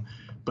with them.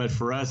 But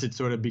for us, it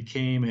sort of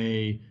became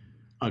a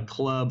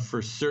club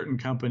for certain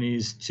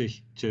companies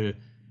to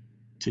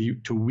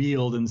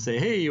wield and say,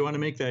 hey, you want to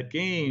make that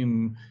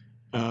game,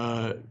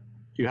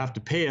 you have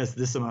to pay us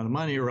this amount of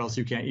money, or else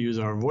you can't use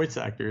our voice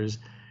actors.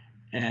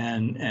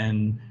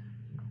 And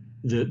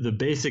the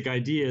basic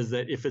idea is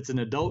that if it's an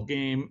adult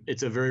game,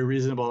 it's a very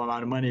reasonable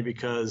amount of money,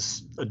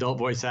 because adult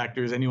voice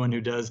actors, anyone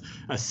who does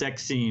a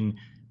sex scene,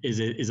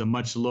 is a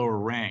much lower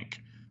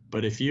rank.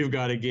 But if you've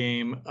got a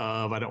game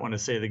of, I don't want to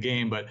say the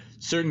game, but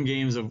certain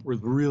games with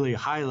really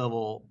high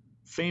level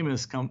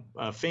famous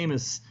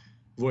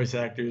voice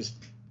actors,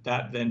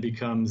 that then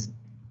becomes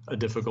a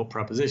difficult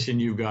proposition.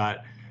 You've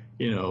got,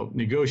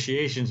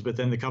 negotiations, but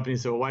then the company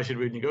says, well, why should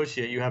we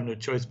negotiate? You have no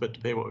choice but to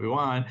pay what we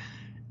want,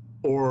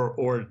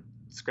 or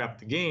scrap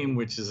the game,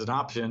 which is an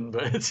option,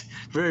 but it's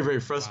very, very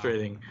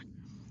frustrating. Wow.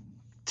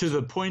 To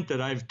the point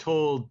that I've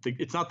told,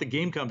 it's not the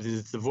game companies,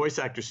 it's the voice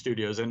actor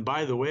studios. And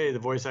by the way, the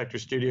voice actor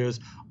studios,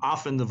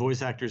 often the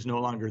voice actor is no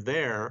longer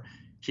there.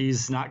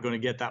 He's not going to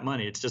get that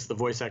money. It's just the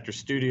voice actor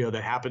studio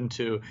that happened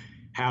to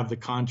have the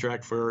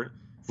contract for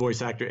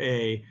voice actor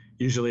A.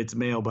 Usually it's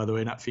male, by the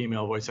way, not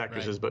female voice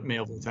actresses, right, but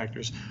male voice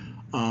actors.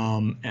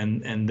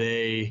 And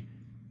they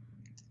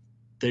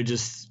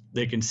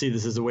can see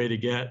this as a way to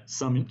get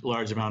some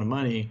large amount of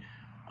money.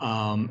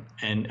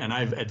 And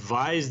I've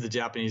advised the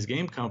Japanese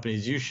game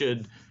companies, you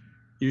should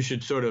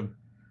sort of,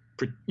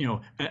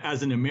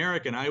 as an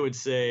American, I would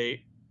say,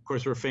 of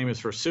course, we're famous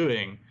for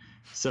suing.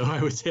 So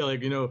I would say,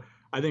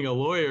 I think a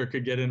lawyer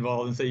could get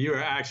involved and say, you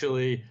are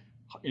actually,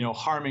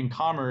 harming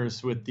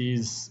commerce with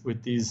these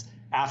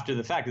after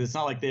the fact. It's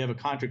not like they have a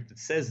contract that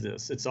says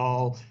this. It's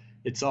all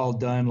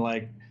done,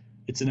 like,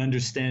 it's an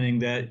understanding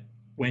that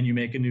when you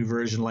make a new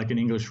version, like an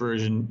English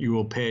version, you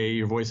will pay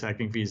your voice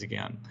acting fees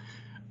again.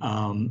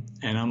 And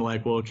I'm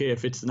like, well, okay,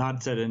 if it's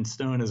not set in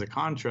stone as a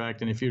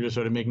contract, and if you're just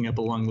sort of making up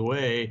along the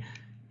way,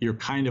 you're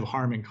kind of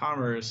harming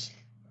commerce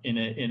in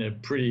a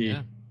pretty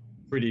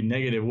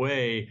negative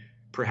way.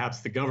 Perhaps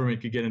the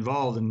government could get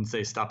involved and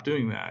say, stop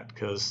doing that,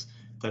 because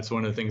that's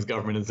one of the things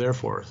government is there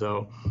for.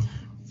 So,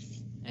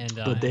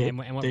 but they're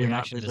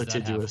not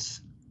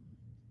litigious.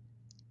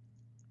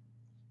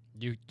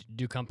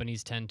 Do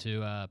companies tend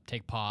to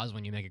take pause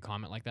when you make a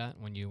comment like that?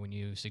 When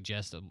you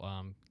suggest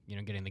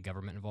getting the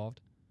government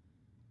involved?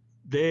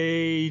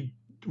 They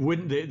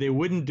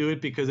wouldn't do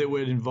it, because it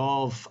would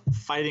involve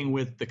fighting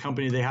with the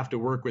company they have to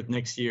work with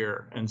next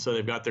year, and so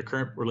they've got their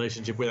current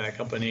relationship with that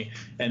company,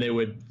 and they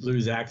would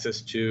lose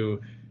access to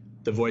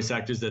the voice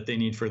actors that they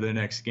need for their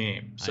next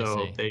game.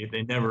 So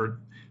they never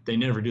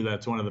do that.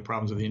 It's one of the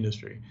problems with the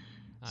industry.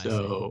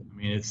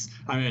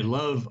 I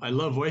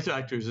love voice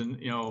actors, and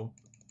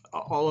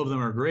all of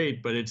them are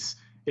great, but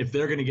if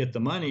they're going to get the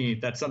money,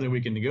 that's something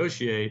we can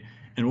negotiate.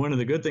 And one of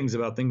the good things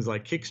about things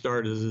like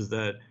Kickstarter is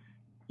that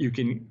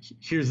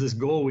here's this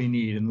goal we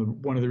need,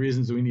 and one of the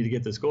reasons we need to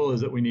get this goal is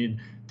that we need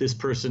this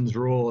person's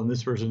role and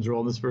this person's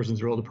role and this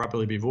person's role to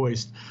properly be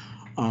voiced.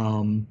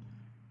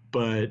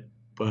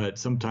 But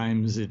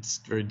sometimes it's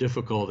very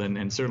difficult,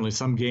 and certainly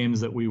some games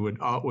that we would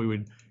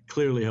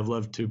clearly have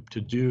loved to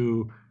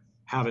do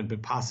haven't been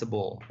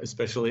possible,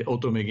 especially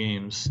otome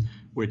games,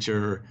 which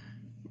are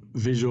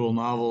visual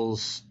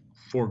novels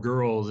for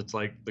girls. It's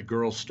like the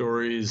girl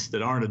stories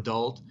that aren't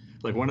adult.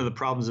 Like, one of the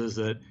problems is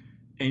that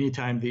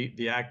anytime the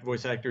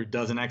voice actor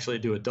doesn't actually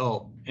do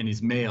adult and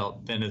he's male,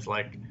 then it's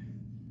like,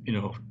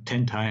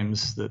 10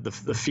 times the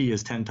fee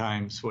is 10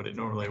 times what it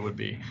normally would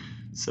be.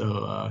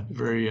 So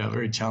very,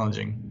 very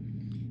challenging.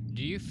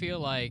 Do you feel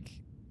like,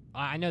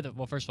 I know that,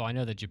 well, first of all, I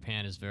know that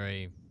Japan is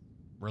very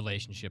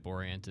relationship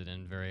oriented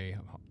and very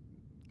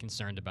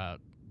concerned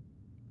about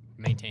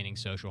maintaining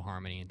social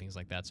harmony and things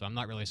like that. So I'm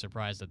not really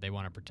surprised that they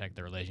want to protect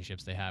the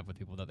relationships they have with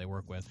people that they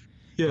work with.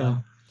 Yeah.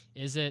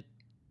 But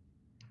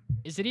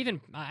is it even,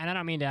 and I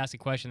don't mean to ask a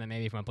question that may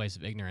be from a place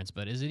of ignorance,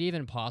 but is it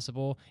even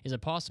possible? Is it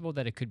possible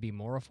that it could be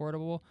more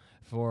affordable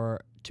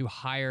to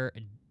hire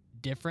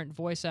different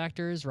voice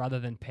actors rather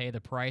than pay the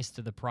price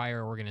to the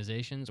prior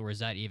organizations, or is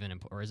that even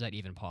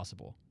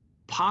possible?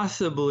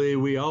 Possibly.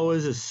 We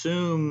always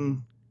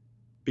assume,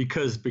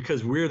 because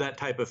we're that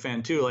type of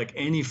fan too. Like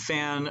any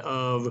fan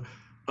of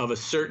a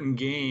certain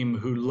game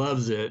who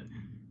loves it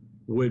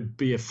would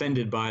be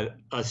offended by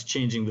us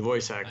changing the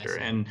voice actor.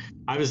 And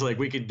I was like,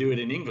 we could do it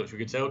in English. We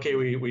could say, okay,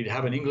 we'd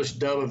have an English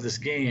dub of this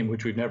game,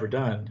 which we've never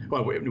done.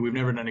 Well, we've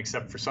never done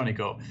except for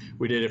Sonico.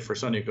 We did it for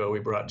Sonico. We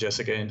brought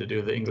Jessica in to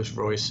do the English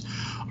voice.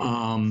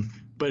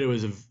 But it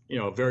was a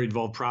very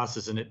involved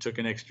process, and it took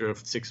an extra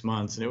 6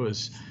 months. And it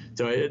was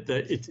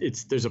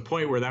there's a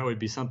point where that would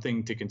be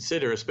something to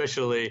consider,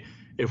 especially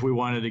if we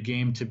wanted a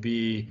game to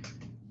be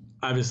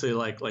obviously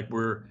like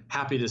we're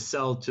happy to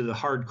sell to the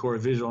hardcore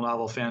visual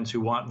novel fans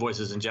who want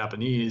voices in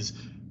Japanese,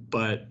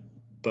 but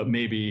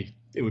maybe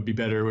it would be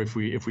better if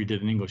we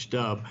did an English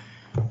dub.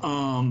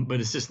 But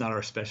it's just not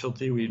our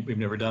specialty. We've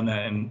never done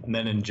that, and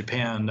then in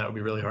Japan that would be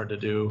really hard to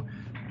do.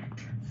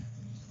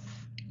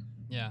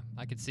 Yeah,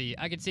 I could see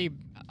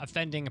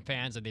offending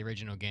fans of the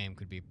original game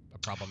could be a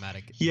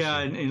problematic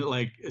Yeah, issue. and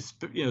like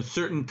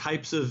certain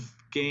types of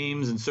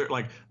games and certain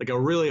like a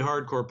really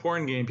hardcore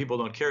porn game, people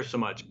don't care so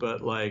much,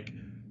 but like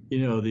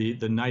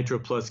the Nitro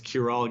Plus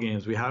Cure-All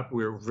games,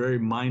 we're very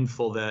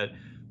mindful that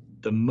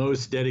the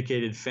most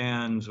dedicated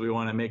fans, we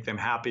want to make them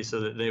happy so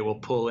that they will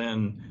pull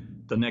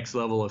in the next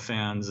level of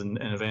fans and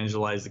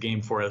evangelize the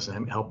game for us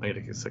and help make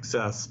it a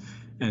success.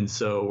 And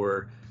so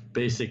we're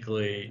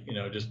basically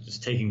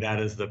just taking that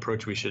as the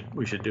approach we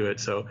should do it.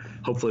 So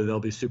hopefully they'll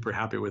be super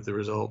happy with the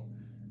result.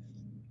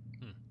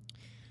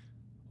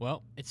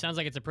 Well, it sounds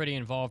like it's a pretty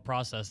involved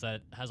process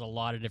that has a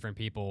lot of different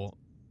people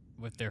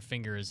with their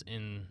fingers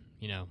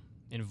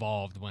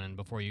involved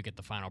before you get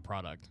the final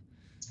product.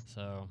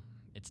 So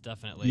it's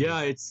definitely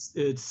it's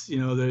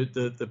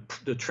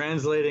the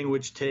translating,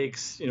 which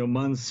takes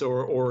months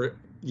or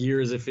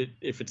years if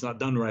it's not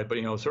done right, but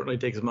certainly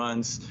takes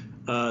months.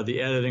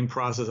 The editing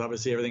process,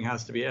 obviously everything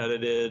has to be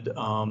edited.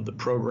 The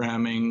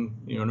programming,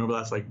 normally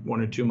that's like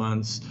 1 or 2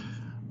 months.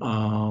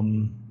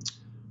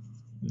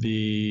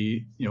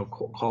 The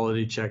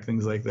quality check,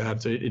 things like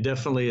that. So it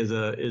definitely is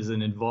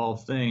an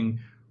involved thing.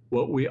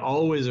 What we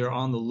always are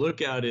on the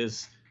lookout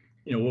is,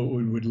 what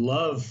we would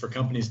love for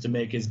companies to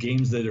make is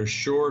games that are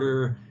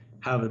shorter,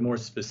 have a more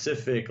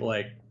specific,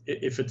 like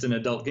if it's an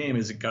adult game,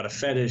 is it got a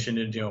fetish, and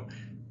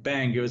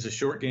bang, give us a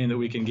short game that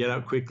we can get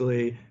out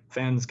quickly.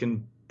 Fans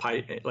can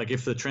like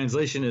if the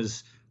translation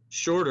is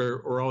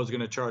shorter, we're always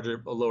going to charge a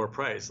lower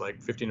price, like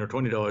 $15 or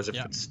 $20 if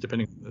it's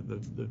depending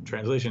on the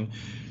translation.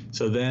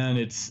 So then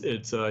it's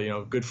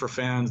good for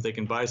fans. They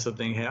can buy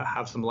something,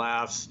 have some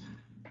laughs.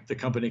 The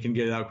company can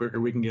get it out quicker.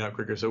 We can get out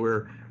quicker. So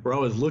we're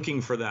always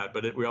looking for that.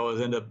 But we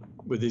always end up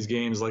with these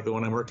games like the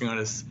one I'm working on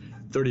is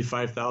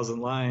 35,000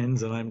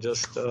 lines, and I'm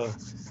just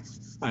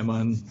I'm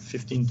on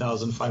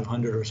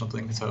 15,500 or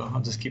something. So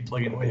I'll just keep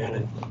plugging away at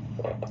it.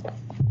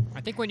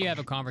 I think when you have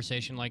a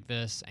conversation like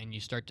this and you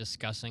start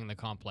discussing the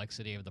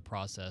complexity of the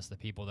process, the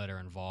people that are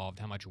involved,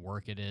 how much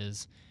work it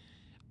is,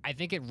 I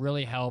think it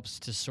really helps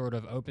to sort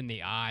of open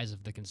the eyes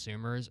of the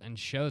consumers and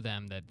show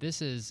them that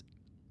this is,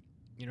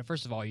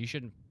 first of all, you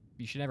should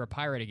never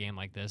pirate a game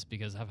like this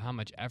because of how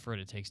much effort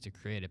it takes to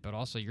create it, but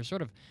also you're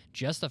sort of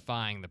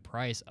justifying the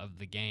price of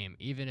the game,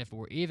 even if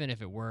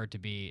it were to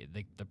be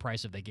the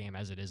price of the game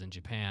as it is in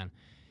Japan.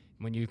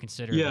 When you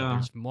consider that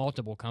there's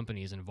multiple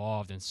companies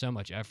involved and so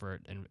much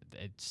effort, and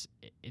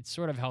it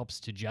sort of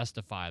helps to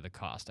justify the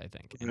cost, I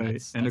think. And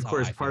right. And of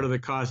course, part of the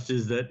cost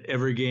is that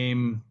every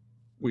game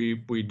we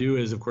do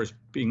is, of course,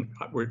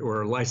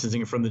 we're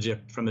licensing it from the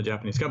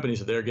Japanese company,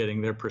 so they're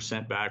getting their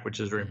percent back, which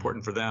is very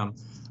important for them.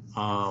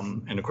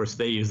 And of course,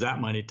 they use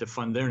that money to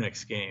fund their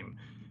next game.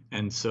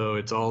 And so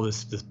it's all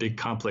this big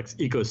complex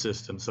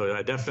ecosystem. So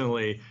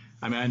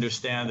I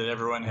understand that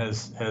everyone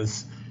has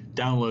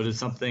downloaded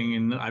something,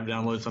 and I've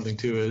downloaded something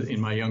too in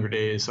my younger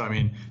days. So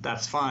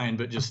that's fine,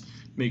 but just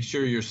make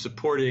sure you're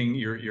supporting,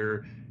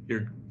 you're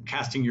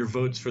casting your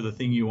votes for the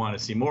thing you want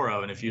to see more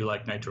of. And if you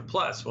like Nitro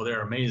Plus, well,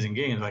 they're amazing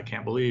games. I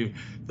can't believe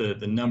the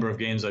number of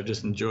games I've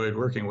just enjoyed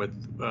working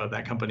with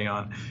that company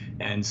on.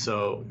 And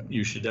so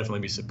you should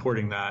definitely be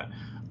supporting that.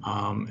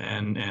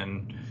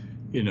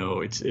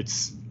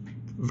 It's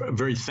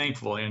very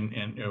thankful,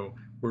 and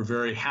we're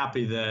very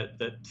happy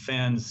that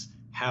fans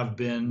have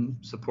been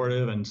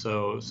supportive. And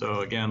so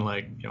again,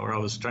 we're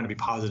always trying to be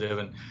positive.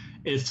 And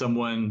if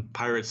someone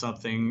pirates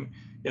something,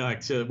 like I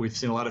said, we've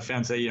seen a lot of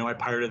fans say, I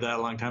pirated that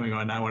a long time ago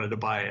and I wanted to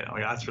buy it.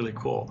 That's really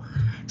cool.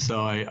 So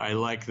I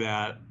like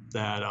that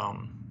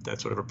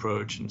sort of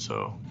approach. And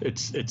so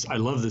I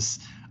love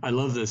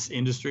this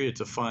industry. It's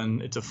a fun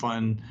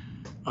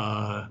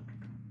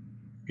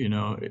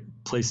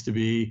place to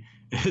be.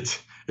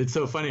 It's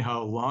so funny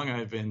how long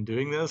I've been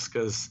doing this,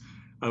 because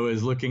I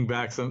was looking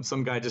back.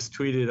 Some guy just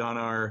tweeted on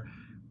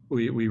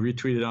we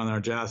retweeted on our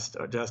Just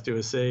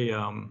USA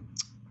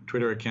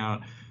Twitter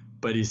account,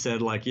 but he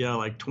said like, yeah,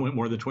 like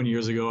more than 20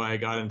 years ago, I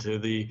got into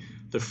the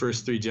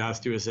first 3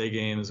 Just USA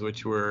games,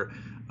 which were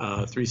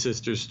Three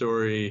Sisters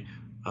Story,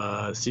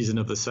 Season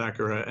of the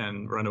Sakura,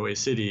 and Runaway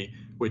City,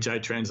 which I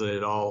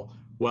translated all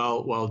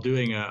while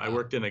doing I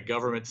worked in a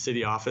government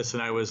city office,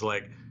 and I was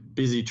like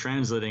busy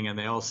translating, and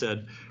they all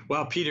said,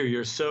 wow, Peter,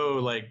 you're so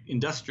like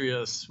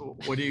industrious.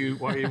 Why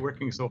are you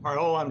working so hard?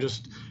 Oh,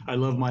 I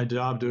love my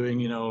job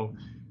doing,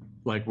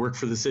 like work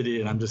for the city,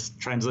 and I'm just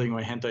translating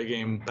my hentai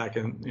game back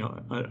in,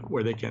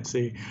 where they can't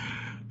see.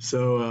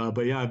 So,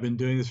 but yeah, I've been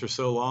doing this for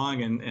so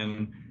long,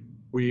 and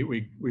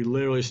we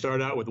literally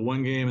started out with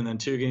 1 game, and then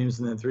 2 games,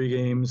 and then 3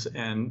 games,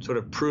 and sort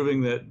of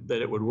proving that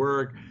it would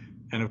work.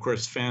 And of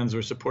course, fans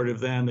were supportive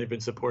then. They've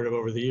been supportive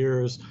over the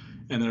years,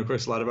 and then of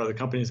course a lot of other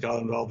companies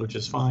got involved, which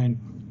is fine.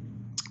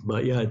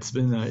 But yeah, it's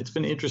been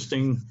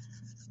interesting.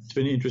 It's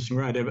been an interesting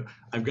ride.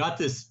 I've got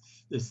this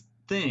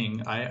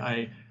thing.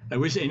 I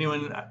wish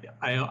anyone.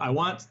 I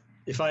want,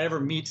 if I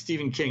ever meet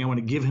Stephen King, I want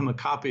to give him a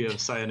copy of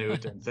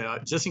Sayonut and say,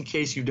 just in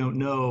case you don't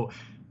know,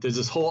 there's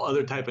this whole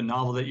other type of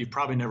novel that you've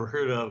probably never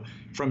heard of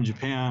from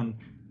Japan.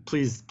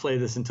 Please play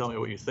this and tell me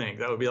what you think.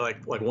 That would be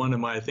like one of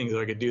my things that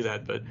I could do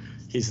that, but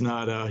he's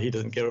not. He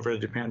doesn't get over to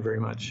Japan very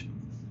much.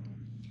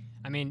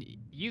 I mean,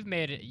 you've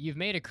made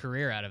a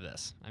career out of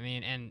this. I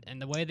mean,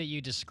 and the way that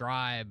you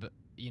describe,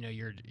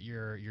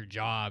 your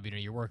job,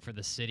 you work for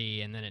the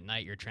city, and then at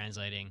night you're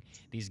translating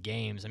these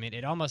games. I mean,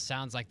 it almost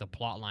sounds like the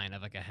plot line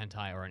of like a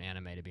hentai or an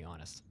anime, to be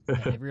honest.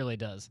 It really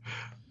does.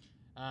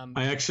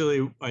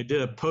 I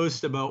did a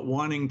post about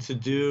wanting to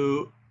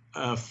do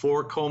a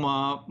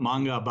 4-koma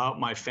manga about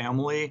my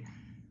family,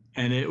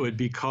 and it would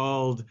be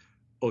called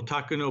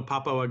Otaku no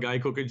Papa wa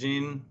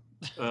Gaikokujin.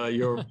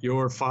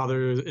 Your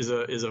father is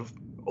a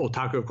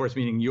otaku, of course,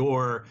 meaning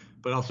your,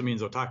 but also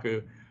means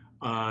otaku.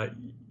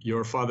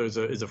 Your father is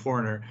a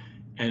foreigner,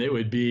 and it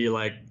would be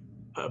like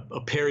a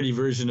parody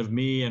version of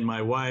me and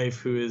my wife,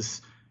 who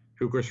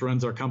of course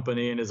runs our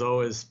company and is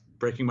always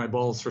breaking my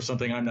balls for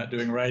something I'm not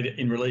doing right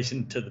in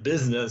relation to the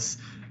business.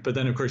 But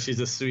then of course she's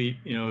a sweet,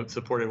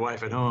 supportive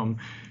wife at home,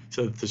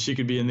 so she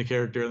could be in the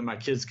character, and my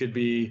kids could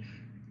be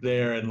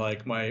there. And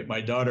like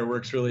my daughter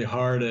works really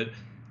hard at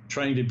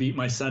trying to beat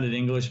my son at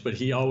English, but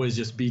he always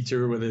just beats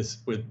her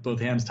with both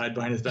hands tied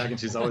behind his back, and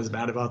she's always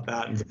mad about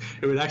that. And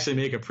it would actually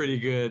make a pretty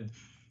good,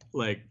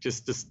 like,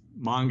 just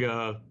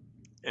manga,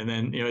 and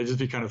then it'd just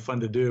be kind of fun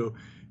to do.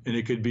 And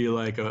it could be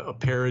like a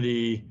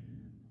parody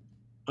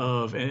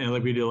of, and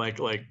like we do like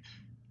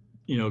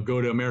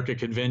go to America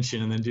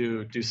Convention and then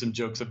do some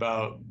jokes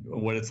about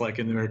what it's like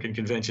in the American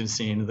convention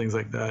scene and things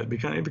like that. It'd be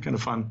kind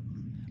of fun.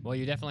 Well,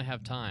 you definitely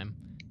have time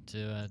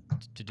to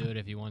do it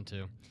if you want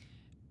to.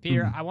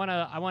 Peter, I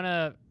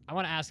wanna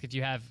ask if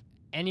you have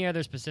any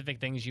other specific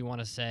things you want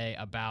to say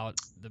about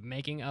the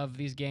making of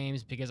these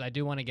games, because I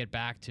do want to get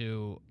back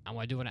to.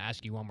 I do want to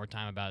ask you one more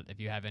time about if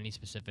you have any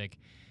specific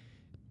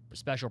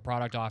special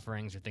product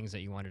offerings or things that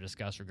you want to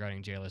discuss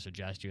regarding JList or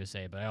Just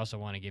USA. But I also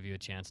want to give you a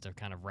chance to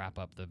kind of wrap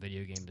up the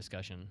video game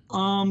discussion.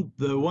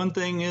 The one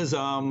thing is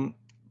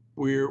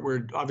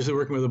we're obviously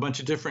working with a bunch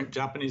of different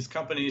Japanese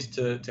companies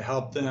to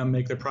help them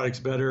make their products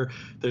better.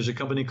 There's a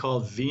company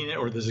called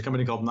there's a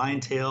company called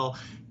Ninetale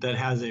that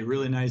has a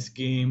really nice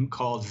game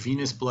called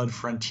Venus Blood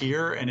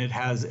Frontier, and it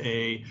has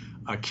a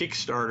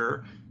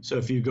Kickstarter. So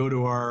if you go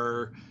to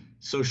our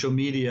social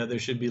media, there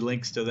should be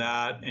links to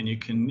that, and you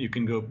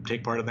can go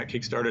take part in that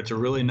Kickstarter. It's a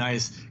really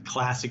nice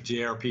classic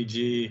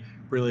JRPG,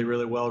 really,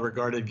 really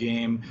well-regarded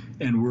game,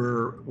 and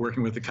we're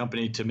working with the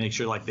company to make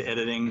sure, like, the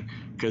editing,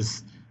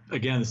 because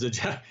again, this is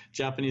a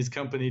Japanese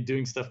company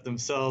doing stuff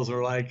themselves.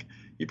 We're like,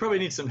 you probably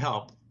need some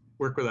help.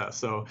 Work with us.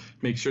 So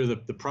make sure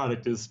that the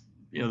product is,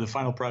 the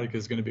final product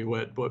is going to be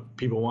what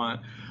people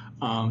want.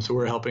 So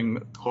we're helping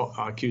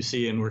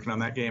QC and working on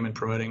that game and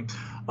promoting.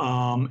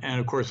 And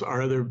of course,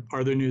 our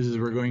other news is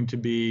we're going to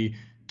be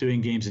doing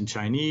games in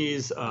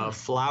Chinese.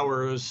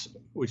 Flowers,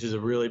 which is a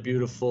really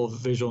beautiful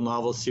visual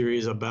novel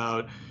series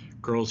about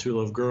girls who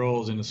love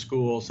girls in a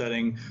school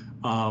setting.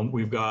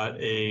 We've got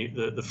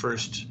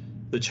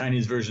the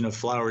Chinese version of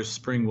Flowers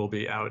Spring will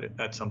be out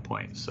at some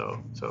point.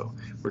 So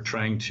we're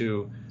trying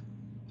to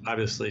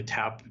obviously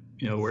tap,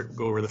 go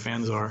where the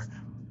fans are.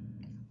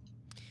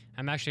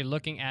 I'm actually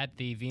looking at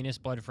the Venus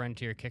Blood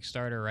Frontier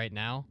Kickstarter right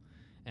now,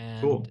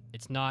 and cool.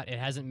 It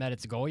hasn't met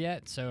its goal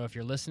yet. So if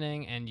you're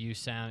listening and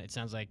it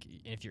sounds like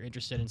if you're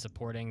interested in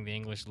supporting the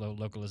English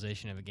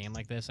localization of a game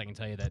like this, I can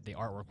tell you that the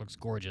artwork looks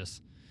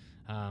gorgeous,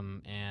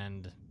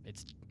 and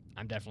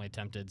I'm definitely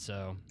tempted.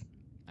 So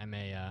I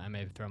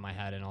may throw my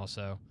hat in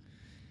also.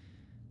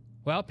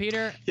 Well,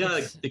 Peter.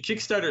 Yeah, the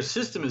Kickstarter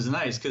system is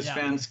nice because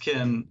fans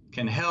can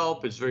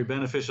help. It's very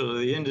beneficial to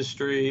the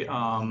industry.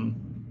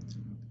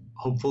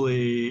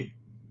 Hopefully,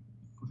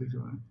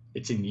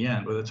 it's in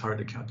yen, but it's hard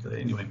to calculate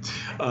anyway.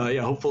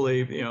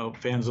 Hopefully,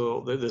 fans will.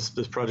 This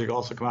project will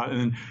also come out, and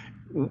then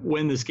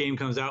when this game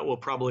comes out, we'll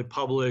probably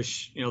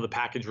publish the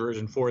package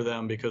version for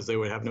them, because they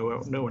would have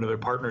no other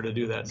partner to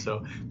do that.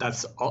 So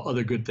that's all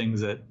other good things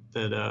that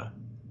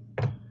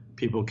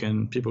people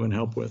can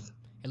help with.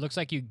 It looks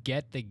like you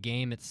get the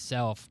game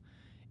itself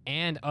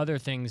and other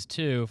things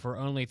too for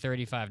only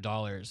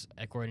 $35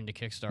 according to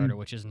Kickstarter,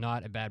 which is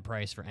not a bad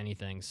price for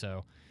anything.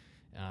 So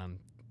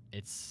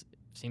it's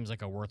seems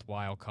like a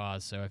worthwhile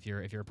cause. So if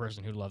you're a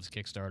person who loves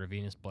Kickstarter,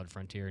 Venus Blood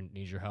Frontier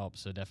needs your help.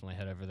 So definitely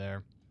head over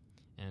there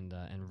and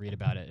read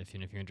about it if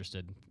you're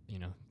interested.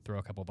 Throw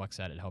a couple bucks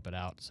at it, help it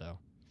out. So.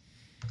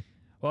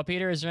 Well,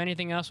 Peter, is there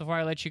anything else before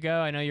I let you go?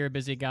 I know you're a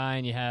busy guy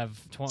and you have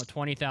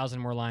 20,000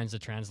 more lines to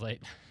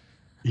translate.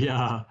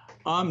 Yeah.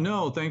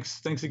 No,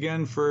 thanks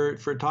again for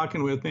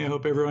talking with me. I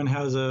hope everyone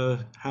has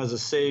a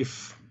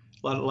safe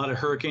lot of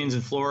hurricanes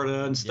in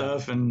Florida and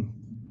stuff, and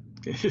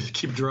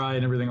keep dry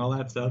and everything, all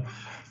that stuff.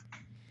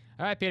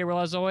 All right, Peter. Well,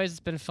 as always, it's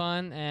been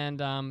fun,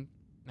 and I'm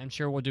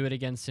sure we'll do it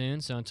again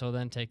soon. So until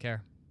then, take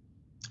care.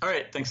 All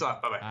right. Thanks a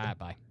lot. Bye-bye. All right.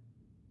 Bye.